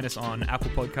 You'll find us on Apple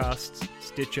Podcasts,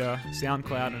 Stitcher,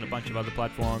 SoundCloud, and a bunch of other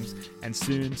platforms, and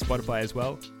soon Spotify as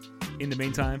well. In the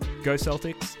meantime, go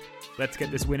Celtics. Let's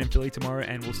get this win in Philly tomorrow,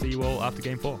 and we'll see you all after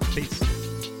game 4. Peace.